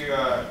just to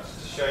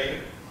show you,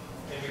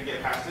 and we can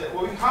get past it.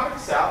 Well, we can comment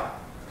this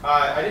out.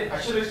 I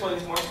should have explained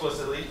this more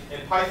explicitly.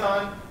 In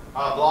Python,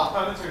 block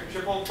comments are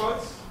triple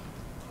quotes,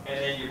 and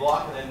then you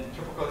block, and then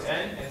triple quotes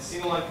end, and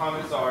single line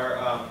comments are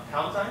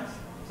pound signs.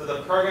 So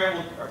the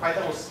program, or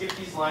Python, will skip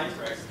these lines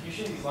for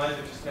execution. These lines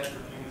are just meant for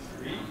humans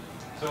to read.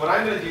 So what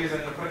I'm going to do is I'm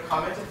going to put a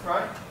comment in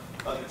front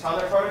of the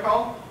Telnet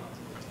protocol,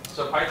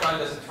 so Python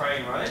doesn't try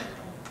and run it.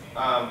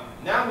 Now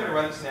I'm going to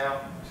run this now.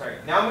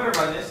 Now I'm going to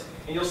run this,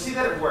 and you'll see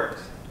that it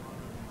worked.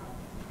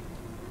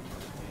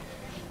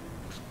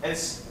 And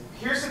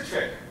here's the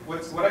trick.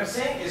 What I'm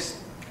saying is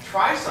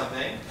try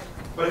something,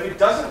 but if it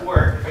doesn't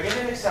work, if I get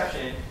an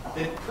exception,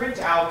 then print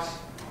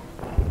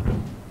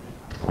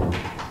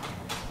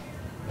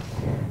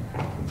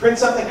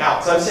something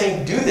out. So I'm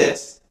saying do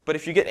this, but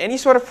if you get any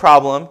sort of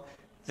problem,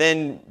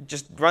 then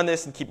just run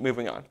this and keep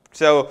moving on.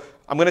 So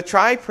I'm going to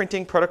try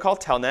printing protocol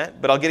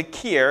telnet, but I'll get a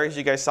key error, as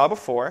you guys saw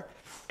before.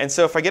 And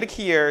so if I get a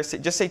key error,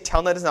 just say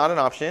telnet is not an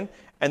option,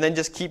 and then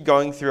just keep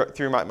going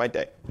through my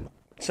day.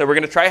 So we're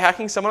going to try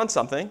hacking someone on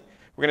something.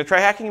 We're going to try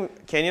hacking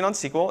Canyon on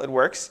SQL. It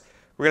works.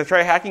 We're going to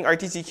try hacking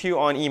RTZQ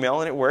on email,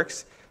 and it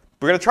works.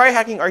 We're going to try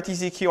hacking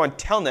RTZQ on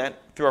telnet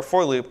through our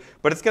for loop,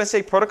 but it's going to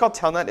say protocol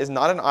telnet is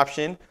not an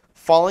option,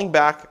 falling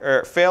back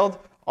or failed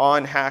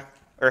hack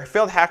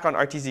on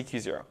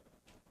RTZQ0.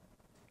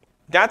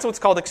 That's what's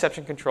called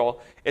exception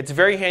control. It's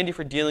very handy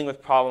for dealing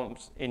with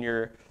problems in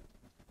your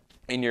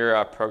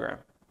program.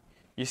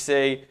 You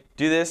say,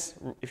 do this.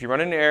 If you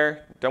run into an error,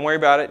 don't worry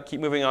about it. Keep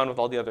moving on with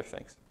all the other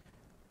things.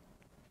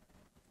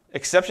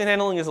 Exception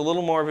handling is a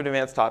little more of an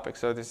advanced topic,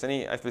 so if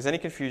there's any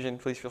confusion,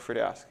 please feel free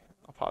to ask.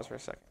 I'll pause for a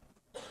second.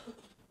 Do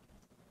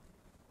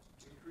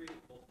you create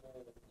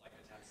multiple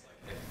attempts?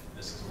 If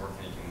this is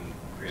working, you can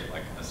create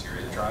a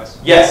series of tries?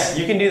 Yes,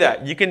 you can do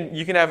that. You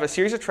can have a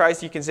series of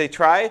tries. You can say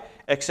try,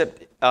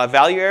 except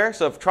value error.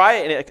 So if try,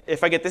 and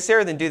if I get this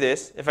error, then do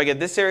this. If I get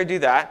this error, do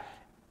that.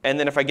 And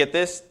then if I get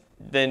this,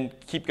 then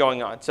keep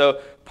going on.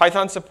 So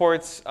Python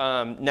supports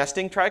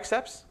nesting try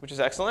excepts, which is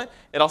excellent.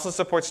 It also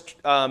supports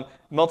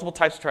multiple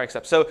types of try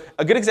excepts. So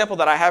a good example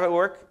that I have at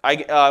work,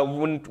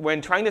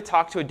 when trying to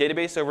talk to a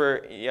database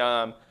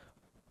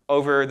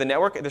over the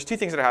network, there's 2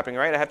 things that are happening,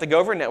 right? I have to go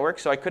over a network,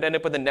 so I could end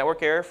up with a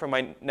network error from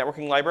my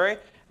networking library,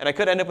 and I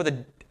could end up with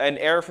an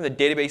error from the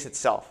database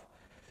itself.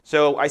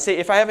 So I say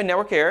if I have a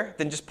network error,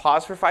 then just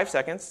pause for 5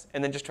 seconds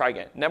and then just try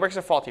again. Networks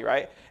are faulty,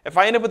 right? If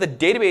I end up with a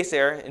database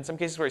error, in some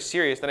cases where it's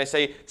serious, then I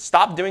say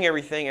stop doing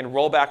everything and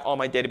roll back all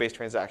my database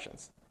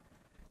transactions.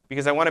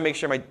 Because I want to make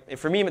sure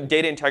for me,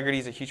 data integrity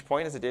is a huge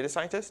point as a data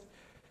scientist.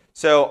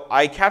 So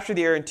I capture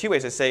the error in 2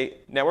 ways. I say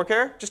network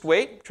error, just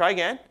wait, try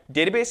again.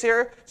 Database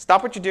error,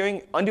 stop what you're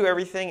doing, undo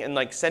everything,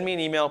 and send me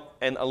an email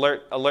and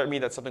alert me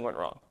that something went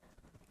wrong.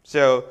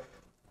 So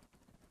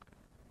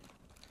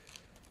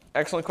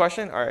excellent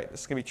question. All right,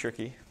 this is going to be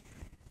tricky.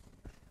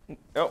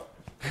 Oh.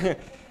 Thank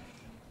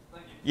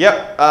you.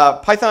 Yep,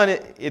 Python.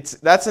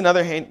 That's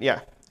another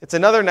it's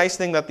another nice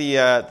thing that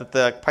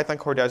the Python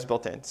core does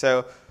built in. So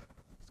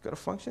let's go to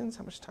functions.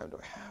 How much time do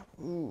I have?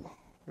 Ooh,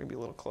 we're gonna be a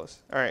little close.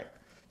 All right,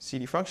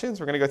 CD functions.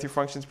 We're gonna go through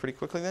functions pretty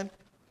quickly then.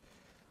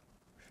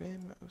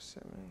 Fin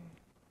 07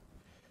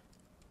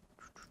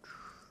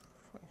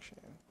 function.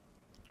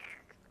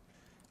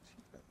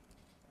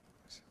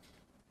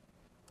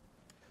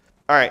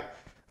 All right.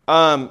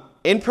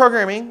 In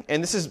programming,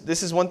 and this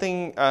is one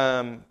thing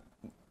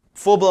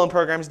full-blown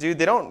programs do.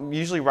 They don't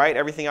usually write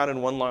everything out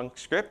in one long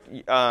script.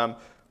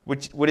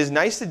 What is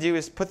nice to do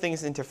is put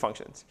things into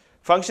functions.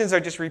 Functions are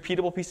just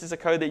repeatable pieces of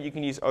code that you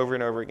can use over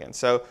and over again.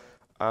 So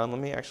let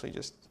me actually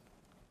just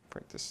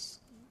print this,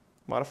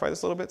 modify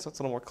this a little bit so it's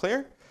a little more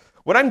clear.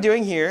 What I'm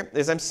doing here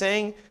is I'm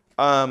saying,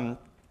 that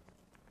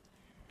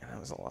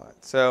was a lot.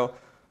 So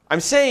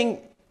I'm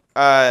saying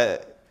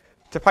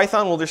to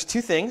Python, well, there's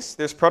two things.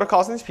 There's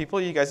protocols and there's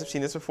people. You guys have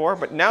seen this before.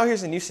 But now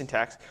here's a new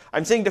syntax.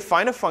 I'm saying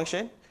define a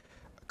function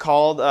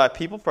called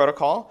people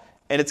protocol,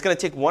 and it's going to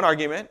take one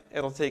argument.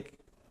 It'll take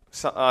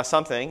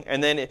something.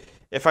 And then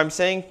if I'm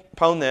saying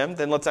pwn them,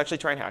 then let's actually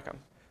try and hack them.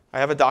 I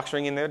have a doc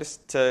string in there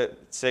to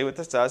say what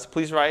this does.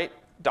 Please write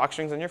doc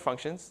strings on your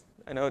functions.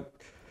 I know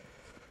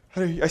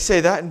I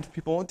say that and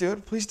people won't do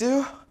it. Please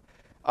do.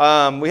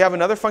 We have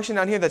another function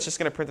down here that's just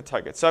going to print the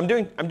target. So I'm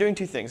doing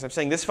two things. I'm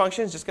saying this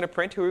function is just going to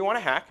print who we want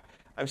to hack.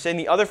 I'm saying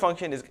the other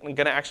function is going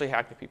to actually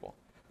hack the people.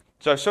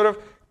 So I've sort of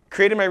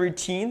created my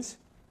routines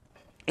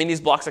in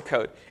these blocks of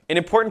code. An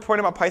important point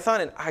about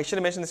Python, and I should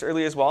have mentioned this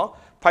earlier as well,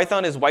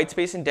 Python is white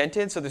space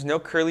indented, so there's no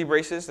curly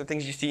braces, the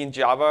things you see in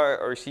Java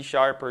or C#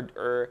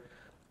 or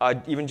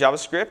even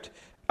JavaScript.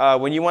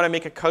 When you want to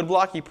make a code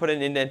block, you put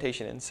an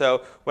indentation in.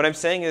 So what I'm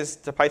saying is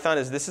to Python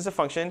is this is a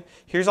function.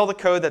 Here's all the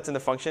code that's in the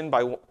function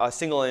by a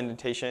single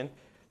indentation.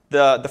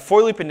 The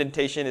for loop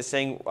indentation is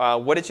saying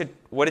what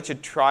it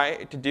should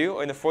try to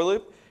do in the for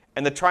loop.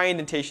 And the try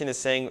indentation is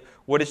saying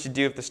what it should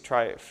do if this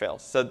try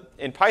fails. So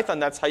in Python,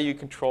 that's how you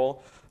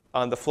control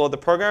the flow of the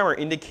program or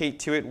indicate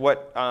to it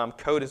what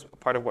code is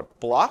part of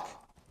what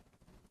block.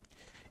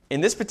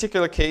 In this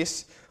particular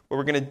case, what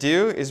we're going to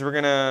do is we're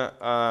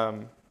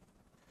going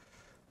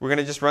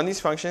to just run these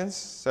functions.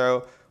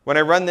 So when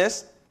I run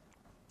this,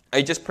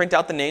 I just print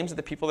out the names of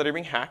the people that are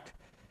being hacked.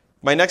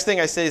 My next thing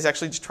I say is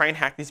actually just try and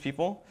hack these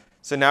people.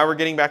 So now we're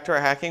getting back to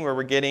our hacking where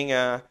we're getting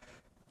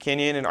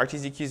Canyon and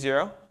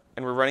RTZQ0.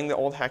 And we're running the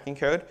old hacking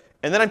code.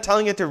 And then I'm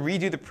telling it to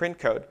redo the print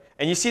code.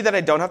 And you see that I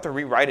don't have to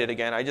rewrite it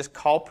again. I just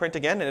call print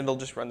again, and it'll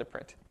just run the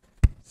print.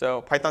 So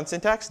Python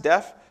syntax,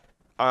 def,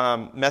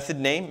 method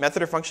name,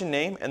 method or function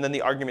name, and then the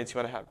arguments you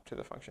want to have to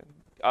the function.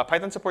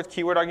 Python supports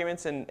keyword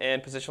arguments and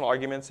positional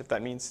arguments if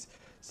that means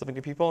something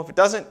to people. If it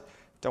doesn't,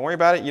 don't worry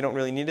about it. You don't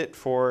really need it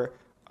for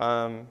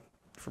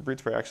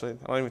BruteSpray, actually.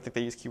 I don't even think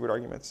they use keyword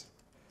arguments.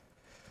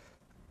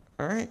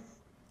 All right.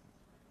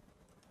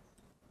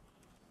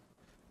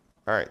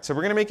 All right, so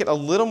we're going to make it a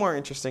little more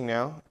interesting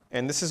now,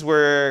 and this is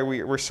where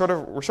we're sort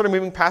of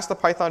moving past the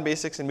Python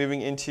basics and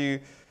moving into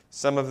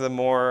some of the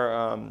more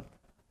I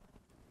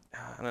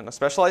don't know,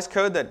 specialized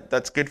code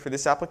that's good for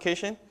this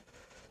application.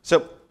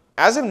 So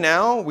as of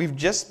now, we've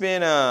just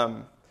been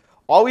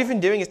all we've been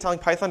doing is telling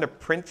Python to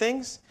print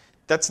things.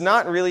 That's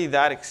not really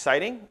that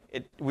exciting.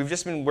 We've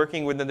just been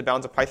working within the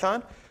bounds of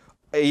Python.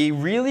 A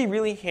really,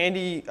 really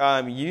handy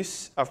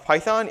use of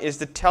Python is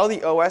to tell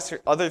the OS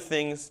or other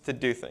things to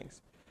do things.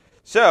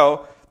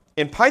 So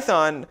in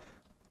Python,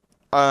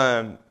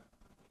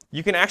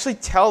 you can actually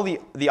tell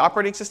the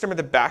operating system or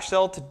the bash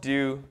shell to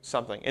do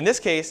something. In this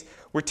case,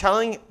 we're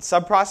telling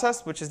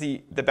subprocess, which is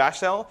the bash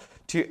shell,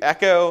 to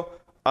echo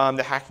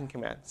the hacking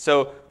command.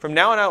 So from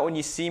now on out, when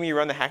you see me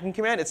run the hacking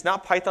command, it's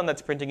not Python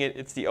that's printing it,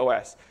 it's the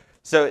OS.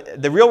 So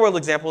the real world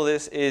example of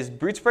this is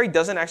BruteSpray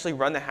doesn't actually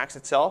run the hacks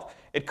itself.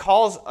 It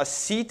calls a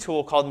C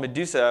tool called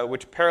Medusa,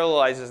 which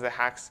parallelizes the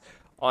hacks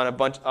on a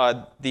bunch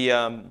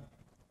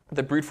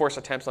the brute force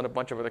attempts on a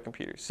bunch of other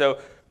computers. So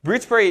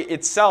BruteSpray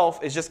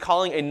itself is just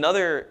calling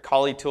another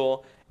callee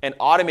tool and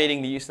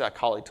automating the use of that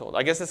callee tool.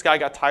 I guess this guy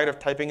got tired of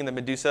typing in the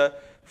Medusa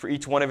for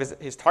each one of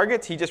his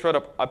targets. He just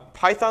wrote a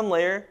Python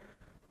layer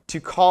to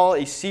call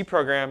a C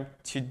program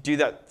to do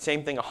that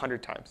same thing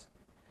 100 times.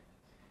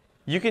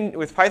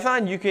 With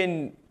Python,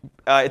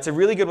 it's a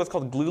really good what's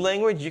called glue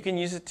language. You can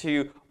use it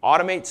to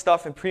automate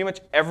stuff in pretty much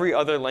every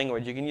other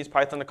language. You can use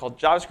Python to call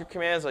JavaScript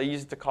commands. I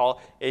use it to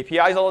call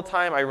APIs all the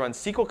time. I run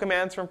SQL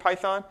commands from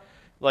Python.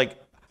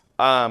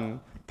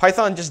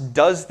 Python just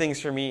does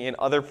things for me in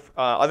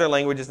other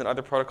languages and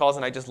other protocols,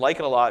 and I just like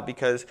it a lot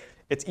because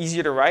it's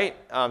easier to write,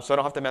 so I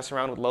don't have to mess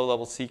around with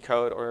low-level C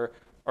code, or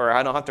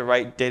I don't have to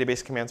write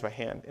database commands by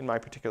hand in my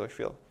particular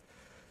field.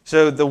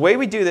 So the way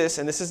we do this,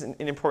 and this is an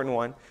important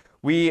one,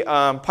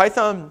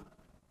 Python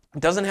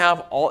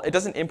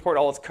doesn't import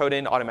all its code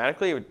in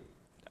automatically.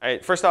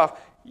 First off,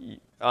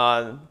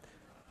 there's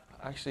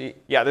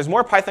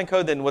more Python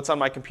code than what's on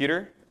my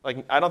computer.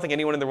 I don't think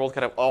anyone in the world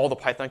could have all the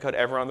Python code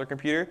ever on their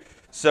computer.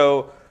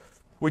 So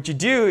what you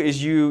do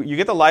is you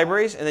get the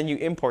libraries and then you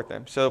import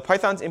them. So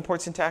Python's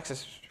import syntax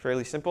is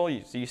fairly simple.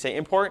 You say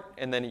import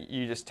and then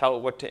you just tell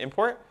it what to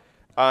import.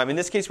 In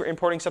this case, we're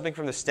importing something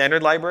from the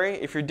standard library.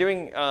 If you're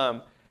doing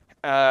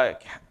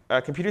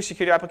computer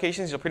security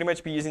applications, you'll pretty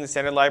much be using the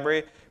standard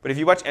library. But if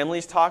you watch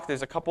Emily's talk,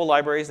 there's a couple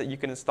libraries that you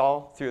can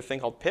install through a thing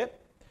called pip.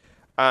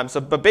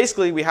 But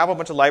basically, we have a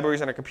bunch of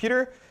libraries on our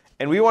computer,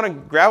 and we want to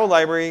grab a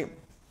library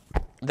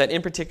that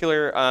in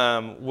particular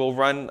will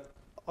run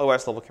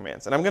OS level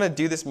commands. And I'm going to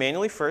do this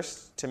manually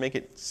first to make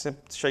it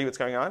show you what's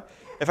going on.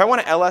 If I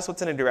want to ls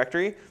what's in a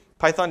directory,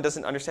 Python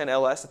doesn't understand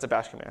ls, it's a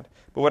bash command.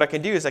 But what I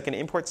can do is I can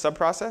import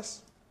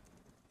subprocess.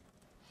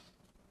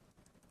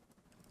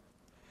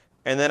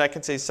 And then I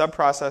can say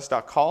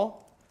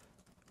subprocess.call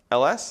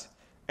ls.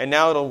 And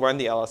now it'll run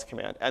the ls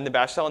command and the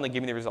bash shell, and then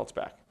give me the results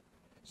back.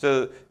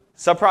 So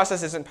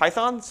subprocess isn't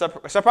Python.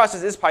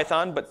 Subprocess is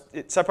Python, but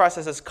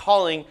subprocess is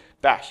calling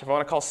bash. If I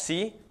want to call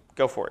C,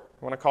 go for it.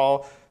 If I want to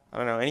call, I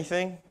don't know,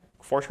 anything,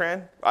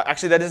 Fortran.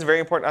 Actually, that is a very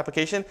important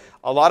application.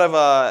 A lot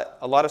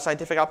of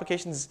scientific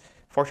applications,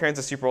 Fortran is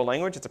a super old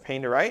language. It's a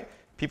pain to write.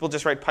 People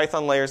just write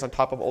Python layers on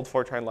top of old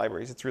Fortran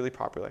libraries. It's really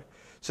popular.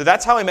 So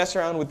that's how I mess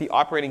around with the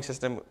operating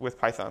system with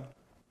Python.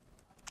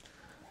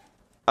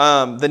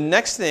 The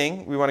next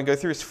thing we want to go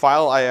through is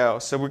file I/O.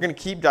 So we're going to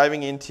keep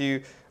diving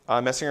into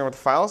messing around with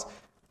the files.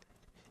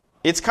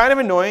 It's kind of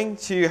annoying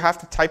to have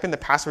to type in the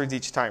passwords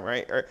each time,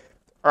 right? Or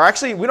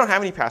actually, we don't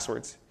have any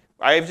passwords.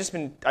 I've just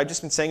been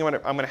saying I'm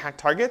going to hack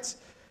targets.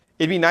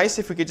 It'd be nice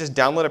if we could just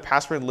download a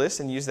password list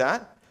and use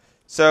that.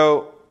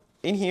 So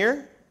in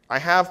here, I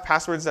have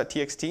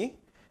passwords.txt,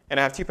 and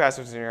I have two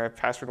passwords in here. I have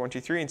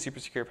password123 and super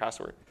secure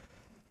password.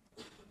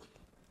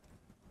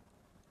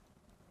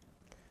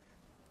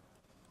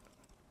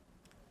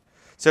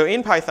 So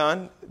in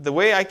Python, the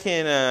way I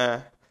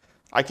can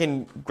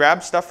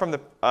grab stuff from the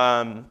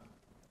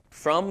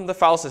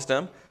file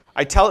system,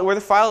 I tell it where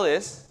the file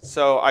is.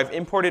 So I've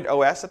imported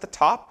OS at the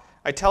top.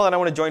 I tell it I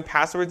want to join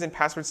passwords and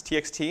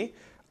passwords.txt.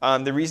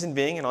 The reason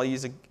being, and I'll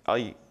use a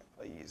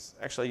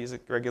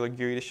regular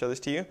GUI to show this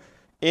to you.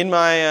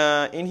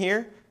 In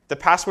here, the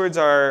passwords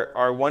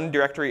are one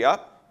directory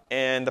up,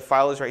 and the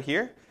file is right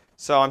here.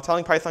 So I'm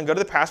telling Python, go to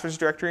the passwords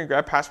directory and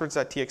grab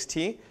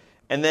passwords.txt,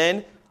 and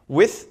then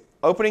with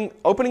opening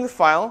the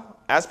file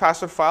as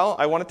password file,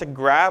 I want it to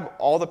grab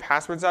all the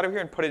passwords out of here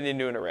and put it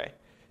into an array.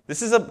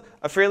 This is a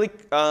fairly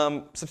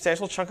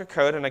substantial chunk of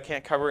code, and I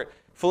can't cover it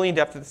fully in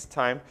depth at this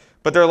time.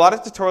 But there are a lot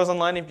of tutorials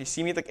online. If you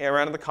see me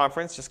around at the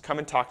conference, just come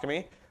and talk to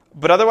me.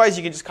 But otherwise,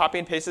 you can just copy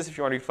and paste this if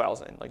you want to read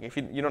files in. Like if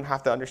you don't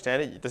have to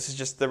understand it. This is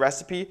just the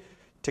recipe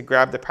to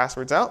grab the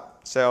passwords out.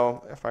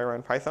 So if I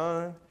run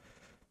Python,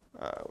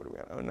 what are we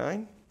on?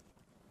 09.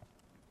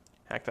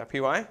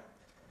 Hack.py.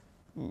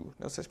 Ooh,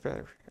 no such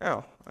bad.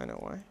 Oh, I know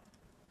why.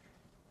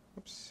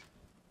 Oops.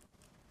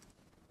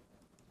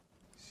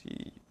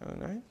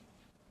 C09.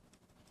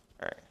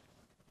 All right.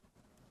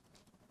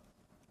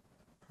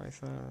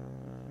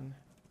 Python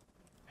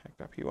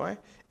hack.py.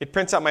 It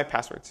prints out my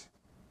passwords,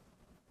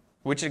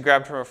 which it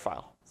grabbed from a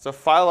file. So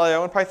file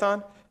I/O in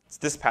Python, it's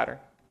this pattern.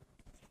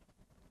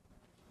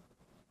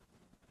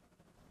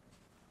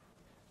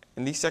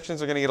 And these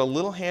sections are going to get a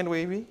little hand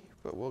wavy,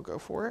 but we'll go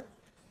for it.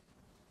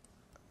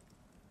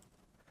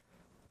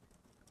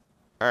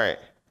 All right.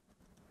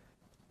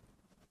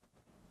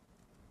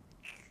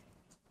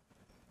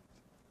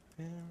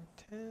 And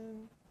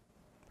 10,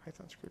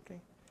 Python scripting.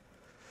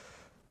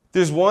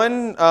 There's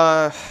one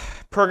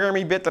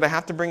programming bit that I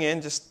have to bring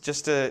in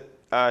just to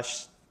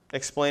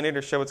explain it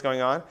or show what's going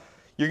on.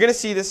 You're going to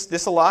see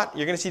this a lot.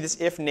 You're going to see this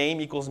if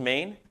name equals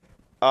main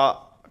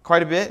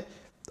quite a bit.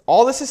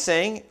 All this is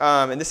saying,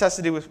 and this has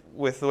to do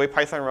with the way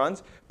Python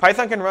runs,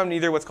 Python can run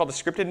either what's called a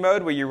scripted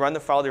mode, where you run the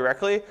file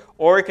directly,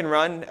 or it can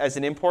run as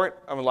an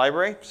import of a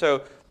library.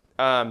 So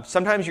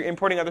sometimes you're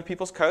importing other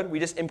people's code. We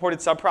just imported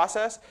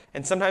subprocess.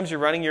 And sometimes you're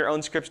running your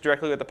own scripts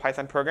directly with the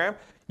Python program.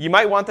 You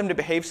might want them to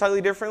behave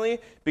slightly differently,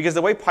 because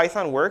the way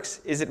Python works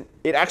is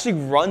it actually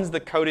runs the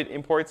code it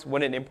imports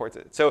when it imports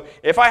it. So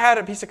if I had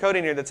a piece of code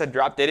in here that said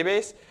drop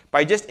database,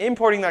 by just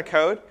importing that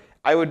code,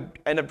 I would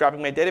end up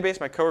dropping my database.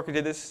 My coworker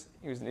did this.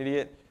 He was an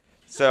idiot.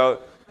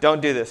 So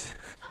don't do this.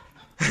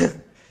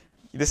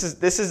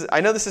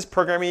 I know this is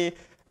programming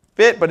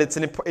bit, but it's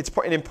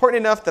important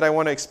enough that I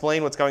want to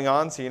explain what's going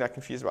on so you're not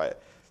confused by it.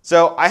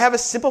 So I have a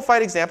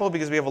simplified example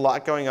because we have a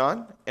lot going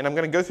on, and I'm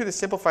going to go through the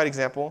simplified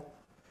example.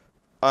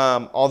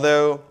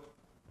 Although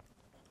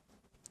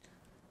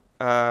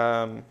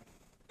I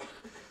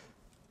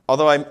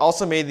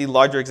also made the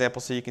larger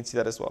example so you can see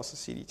that as well. So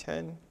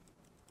CD10.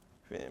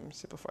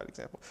 Simplified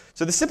example.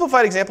 So the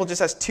simplified example just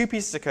has two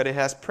pieces of code. It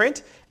has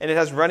print and it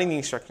has running the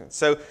instructions.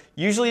 So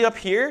usually up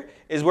here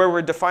is where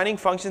we're defining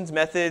functions,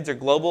 methods, or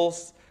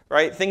globals,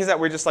 right? Things that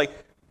we're just like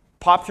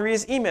POP3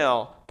 is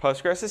email,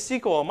 Postgres is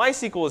SQL,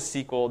 MySQL is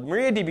SQL,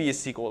 MariaDB is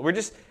SQL. We're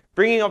just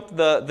bringing up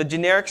the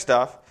generic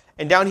stuff.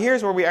 And down here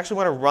is where we actually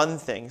want to run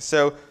things.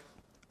 So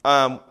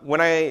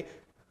when I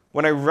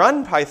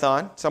run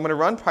Python, so I'm going to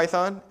run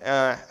Python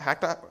we're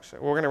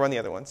going to run the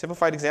other one.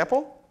 Simplified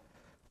example.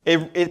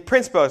 It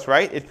prints both,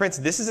 right? It prints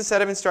this is a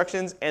set of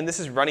instructions, and this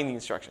is running the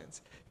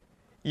instructions.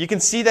 You can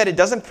see that it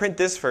doesn't print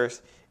this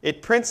first.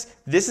 It prints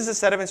this is a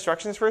set of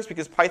instructions first,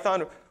 because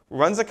Python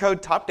runs the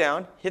code top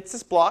down, hits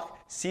this block,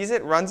 sees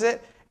it, runs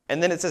it,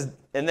 and then it says,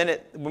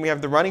 when we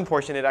have the running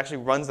portion, it actually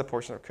runs the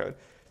portion of code.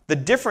 The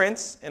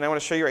difference, and I want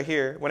to show you right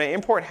here, when I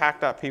import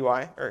hack.py,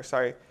 or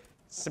sorry,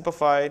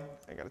 simplified,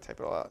 I got to type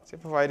it all out,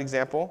 simplified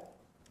example.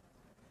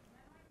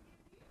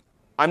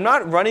 I'm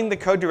not running the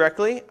code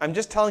directly. I'm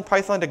just telling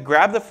Python to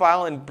grab the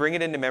file and bring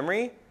it into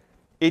memory.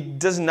 It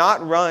does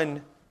not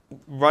run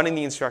running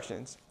the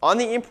instructions. On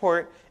the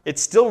import, it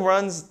still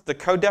runs the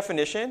code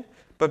definition,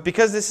 but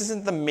because this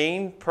isn't the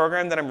main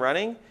program that I'm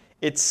running,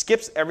 it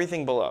skips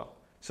everything below.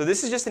 So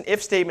this is just an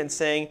if statement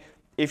saying,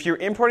 if you're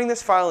importing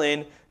this file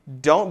in,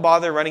 don't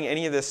bother running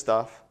any of this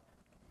stuff.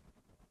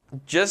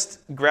 Just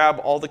grab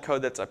all the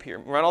code that's up here.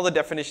 Run all the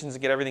definitions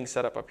and get everything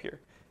set up here.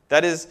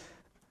 That is,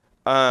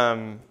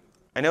 I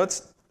know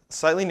it's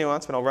slightly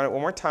nuanced, but I'll run it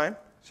one more time.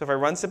 So if I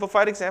run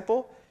simplified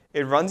example,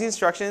 it runs the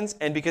instructions,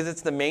 and because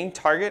it's the main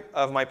target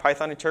of my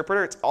Python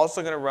interpreter, it's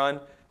also going to run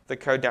the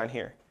code down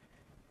here.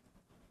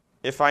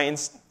 If I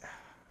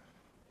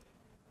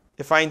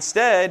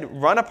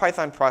instead run a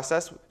Python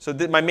process, so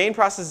my main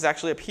process is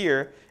actually up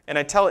here, and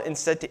I tell it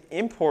instead to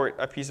import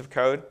a piece of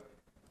code,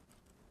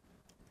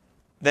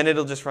 then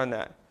it'll just run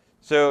that.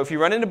 So if you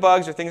run into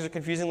bugs or things are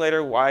confusing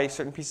later why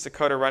certain pieces of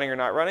code are running or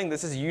not running,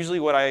 this is usually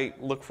what I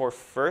look for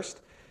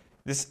first.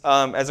 This,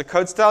 as a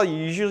code style, you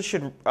usually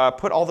should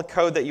put all the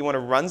code that you want to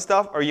run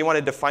stuff or you want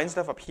to define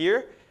stuff up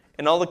here,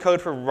 and all the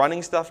code for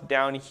running stuff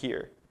down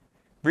here.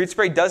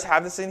 BruteSpray does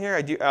have this in here.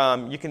 I do.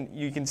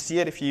 You can see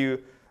it if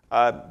you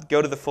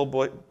go to the full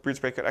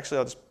BruteSpray code.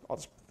 Actually, I'll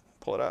just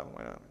pull it up.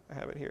 Why not? I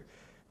have it here.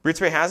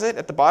 BruteSpray has it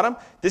at the bottom.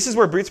 This is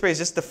where BruteSpray is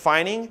just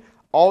defining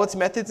all its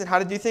methods and how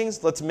to do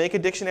things. Let's make a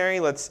dictionary.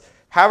 Let's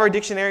have our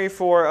dictionary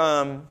for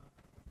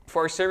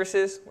our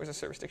services. Where's the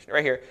service dictionary?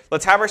 Right here.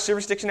 Let's have our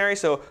service dictionary.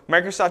 So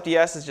Microsoft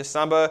ES is just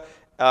Samba.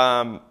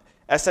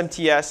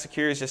 SMTS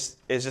secure is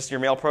just your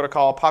mail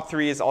protocol.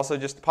 POP3 is also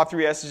just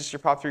POP3S is just your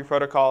POP3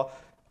 protocol.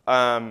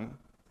 And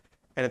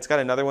it's got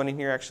another one in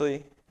here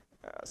actually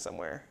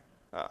somewhere.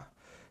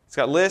 It's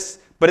got lists,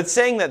 but it's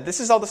saying that this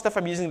is all the stuff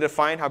I'm using to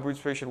define how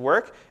BruteSpray should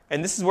work,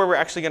 and this is where we're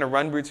actually going to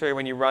run BruteSpray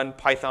when you run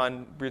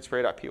Python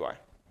BruteSpray.py. Okay,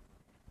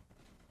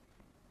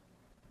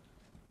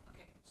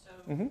 so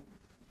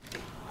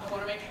I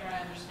want to make sure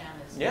I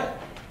understand this. Yeah.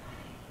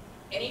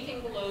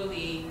 Anything below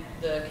the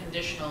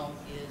conditional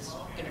is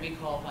going to be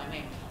called by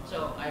main.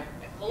 So I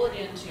pull it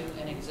into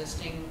an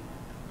existing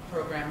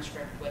program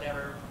script,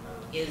 whatever.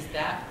 Is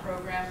that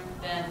program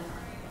then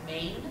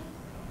main?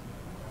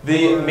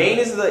 The main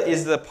is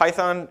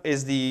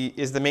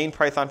the main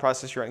Python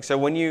process you're running. So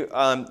when you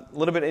a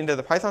little bit into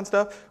the Python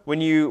stuff,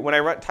 when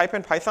I type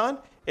in Python,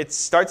 it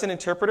starts an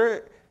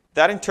interpreter.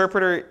 That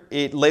interpreter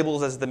it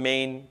labels as the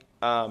main.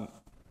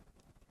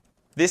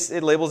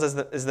 It labels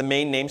as the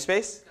main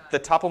namespace, the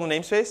top of the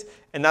namespace,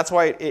 and that's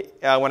why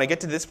when I get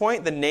to this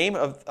point, the name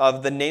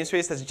of the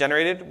namespace that's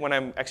generated when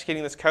I'm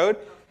executing this code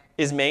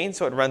is main,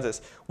 so it runs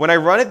this. When I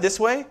run it this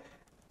way,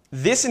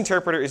 this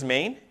interpreter is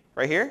main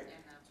right here.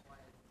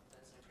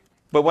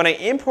 But when I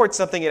import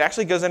something, it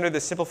actually goes under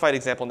the simplified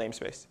example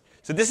namespace.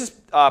 So this is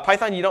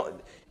Python.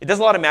 It does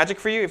a lot of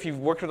magic for you. If you've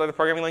worked with other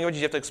programming languages,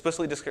 you have to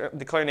explicitly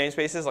declare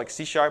namespaces. Like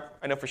C#,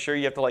 I know for sure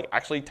you have to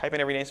actually type in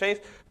every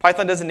namespace.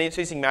 Python does the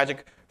namespacing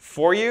magic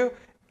for you.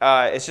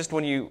 It's just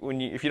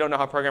if you don't know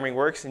how programming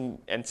works and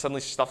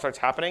suddenly stuff starts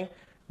happening,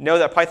 know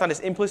that Python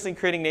is implicitly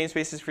creating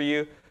namespaces for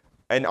you.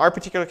 In our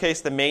particular case,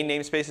 the main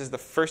namespace is the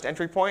first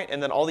entry point,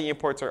 and then all the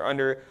imports are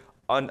under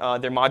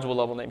their module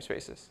level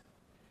namespaces.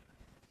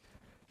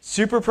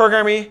 Super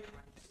programmy.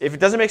 If it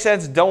doesn't make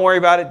sense, don't worry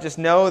about it. Just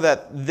know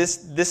that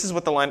this is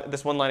what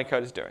this one line of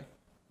code is doing.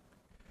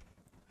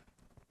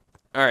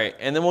 All right,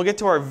 and then we'll get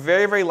to our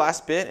very, very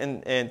last bit,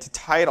 and to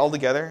tie it all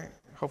together,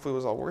 hopefully it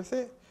was all worth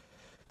it.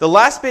 The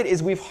last bit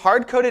is we've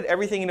hard-coded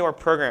everything into our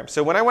program.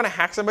 So when I want to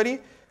hack somebody,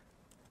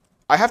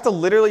 I have to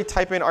literally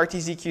type in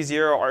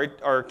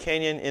RTZQ0 or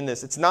Canyon in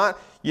this. It's not,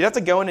 you'd have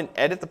to go in and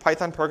edit the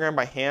Python program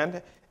by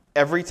hand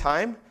every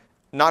time.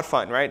 Not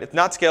fun, right? It's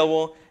not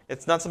scalable.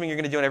 It's not something you're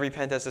going to do in every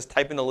pen test. Just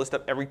type in the list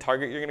of every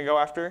target you're going to go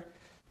after.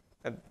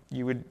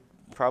 You would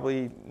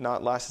probably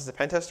not last as a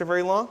pen tester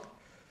very long.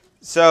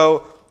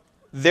 So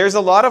there's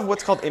a lot of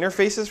what's called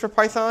interfaces for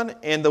Python.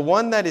 And the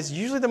one that is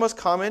usually the most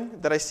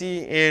common that I see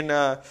in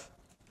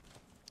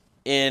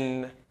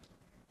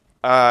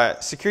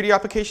security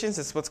applications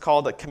is what's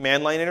called a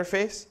command line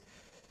interface.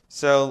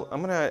 So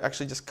I'm going to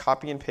actually just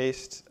copy and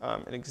paste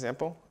an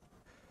example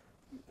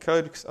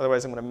code, because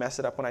otherwise I'm going to mess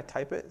it up when I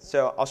type it.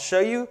 So I'll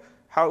show you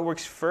how it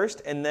works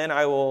first, and then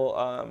I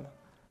will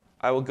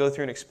go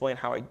through and explain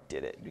how I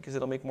did it, because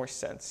it'll make more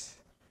sense.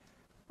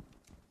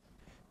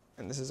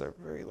 And this is our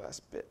very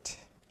last bit.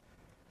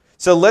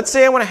 So let's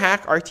say I want to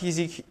hack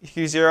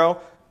RTZQ0,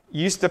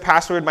 use the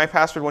password, my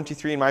password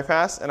 123 in my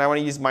pass, and I want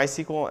to use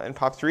MySQL and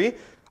POP3.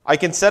 I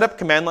can set up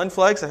command line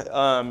flags.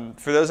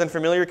 For those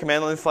unfamiliar,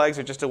 command line flags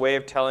are just a way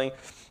of telling,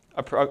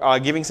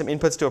 giving some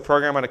inputs to a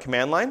program on a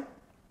command line.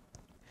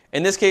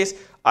 In this case,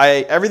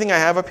 everything I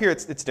have up here,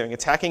 it's doing.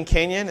 It's hacking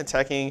Canyon, it's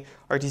hacking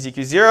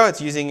RTZQ0,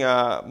 it's using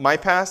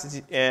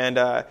MyPass,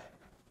 and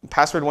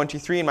password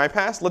 123 in my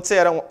past. Let's say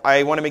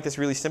I want to make this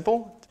really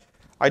simple.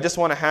 I just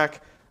want to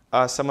hack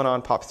someone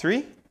on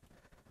POP3.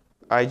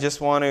 I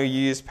just want to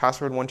use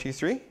password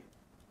 123.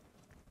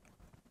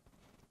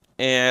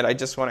 And I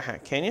just want to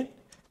hack Canyon.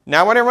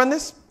 Now when I run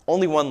this,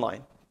 only one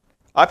line.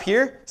 Up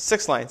here,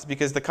 6 lines,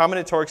 because the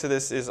combinatorics of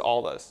this is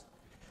all those.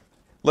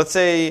 Let's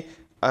say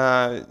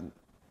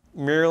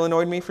Muriel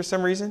annoyed me for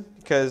some reason,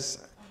 because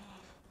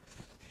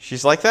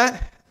she's like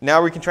that.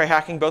 Now we can try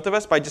hacking both of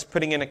us by just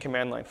putting in a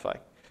command line flag.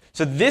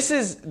 So this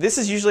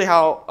is usually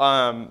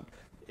how,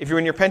 if you're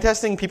in your pen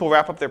testing, people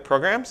wrap up their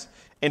programs.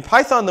 In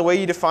Python, the way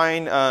you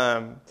define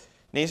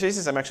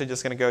namespaces, I'm actually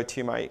just going to go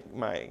to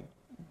my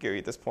GUI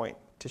at this point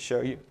to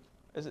show you.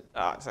 Is it?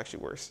 It's actually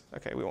worse.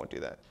 OK, we won't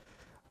do that.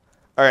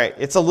 All right,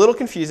 it's a little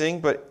confusing,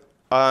 but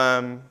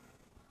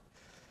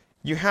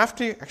you have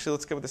to, actually,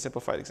 let's go with the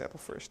simplified example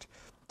first.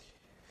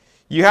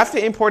 You have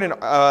to import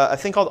a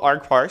thing called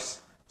argparse.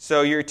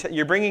 So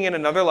you're bringing in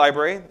another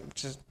library,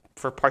 which is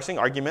for parsing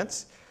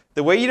arguments.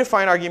 The way you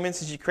define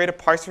arguments is you create a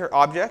parser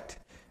object,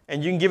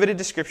 and you can give it a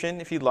description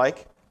if you'd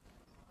like.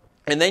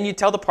 And then you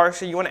tell the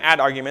parser you want to add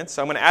arguments.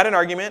 So I'm going to add an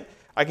argument.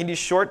 I can do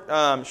short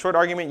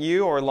argument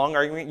u or long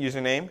argument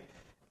username.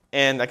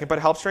 And I can put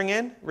a help string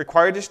in.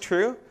 Required is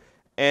true.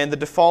 And the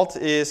default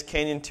is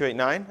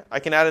Canyon289. I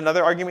can add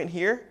another argument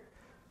here.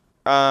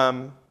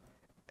 And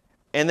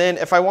then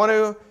if I want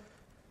to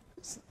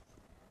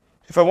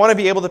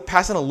be able to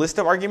pass in a list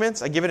of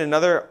arguments, I give it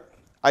another.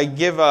 I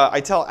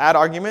tell add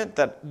argument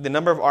that the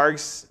number of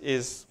args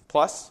is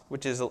plus,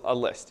 which is a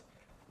list.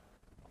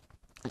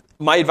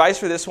 My advice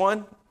for this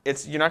one,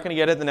 you're not going to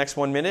get it the next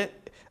 1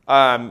 minute.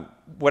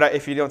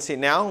 If you don't see it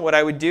now, what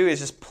I would do is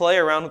just play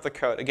around with the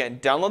code.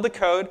 Again, download the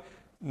code,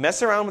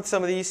 mess around with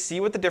some of these, see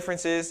what the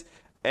difference is,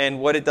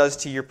 and what it does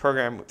to your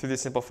program through the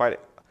simplified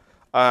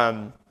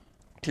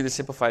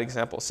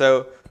example.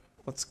 So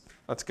let's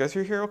go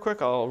through here real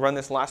quick. I'll run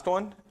this last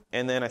one,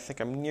 and then I think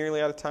I'm nearly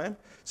out of time.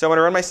 So when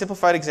I run my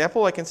simplified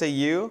example, I can say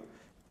u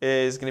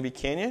is going to be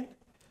Canyon.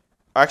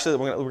 Actually,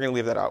 we're going to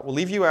leave that out. We'll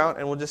leave u out,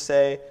 and we'll just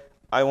say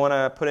I want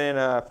to put in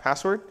a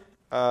password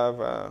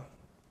of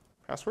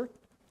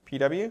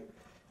PW.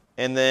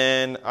 And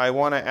then I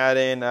want to add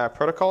in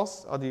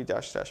protocols. I'll do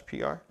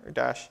 --PR or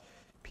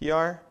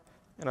 -PR.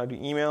 And I'll do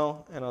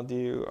email. And I'll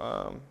do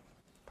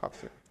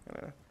POP3.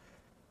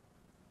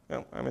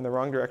 No, I'm in the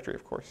wrong directory,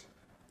 of course.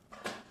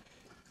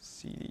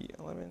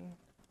 CD11.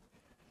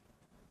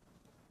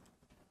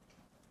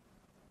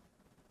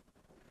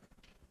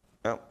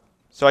 Oh.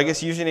 So I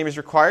guess username is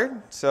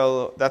required.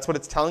 So that's what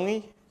it's telling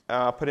me.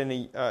 I'll put in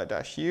a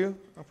 -u.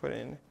 I'll put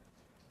in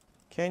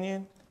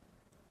Canyon.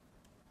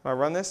 I'll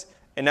run this.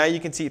 And now you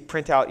can see it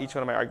print out each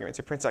one of my arguments.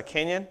 It prints out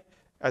Canyon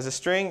as a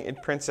string.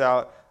 It prints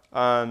out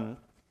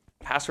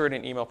password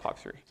and email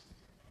POP3.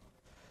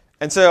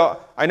 And so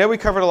I know we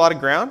covered a lot of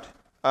ground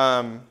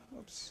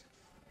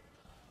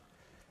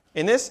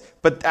in this,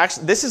 but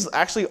actually, this is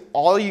actually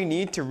all you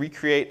need to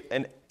recreate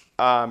an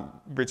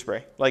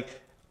BruteSpray. Like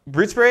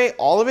BruteSpray,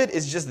 all of it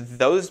is just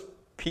those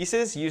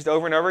pieces used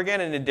over and over again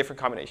and in different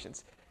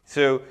combinations.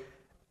 So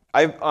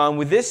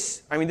with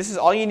this, this is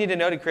all you need to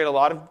know to create a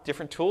lot of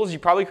different tools. You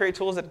probably create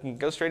tools that can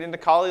go straight into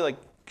Kali, like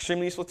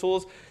extremely useful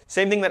tools.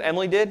 Same thing that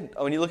Emily did.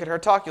 When you look at her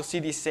talk, you'll see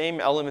these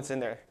same elements in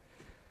there.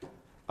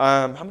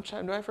 How much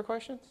time do I have for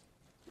questions?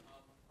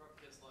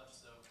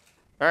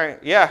 All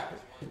right, yeah.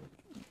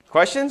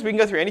 Questions? We can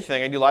go through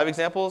anything. I do live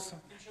examples. Can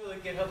you show the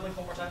GitHub link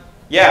one more time?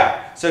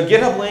 Yeah, so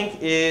GitHub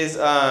link is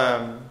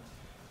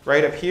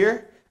right up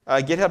here,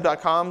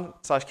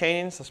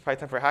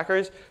 github.com/Canyon/Python for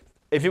hackers.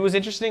 If it was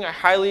interesting, I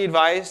highly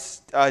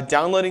advise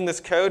downloading this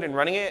code and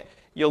running it.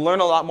 You'll learn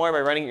a lot more by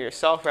running it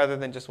yourself rather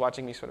than just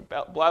watching me sort of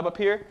blab up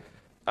here.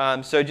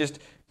 So just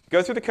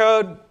go through the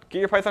code, get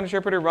your Python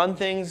interpreter, run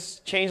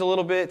things, change a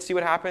little bit, see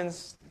what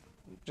happens.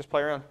 Just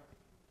play around.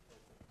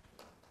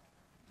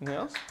 Anything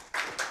else?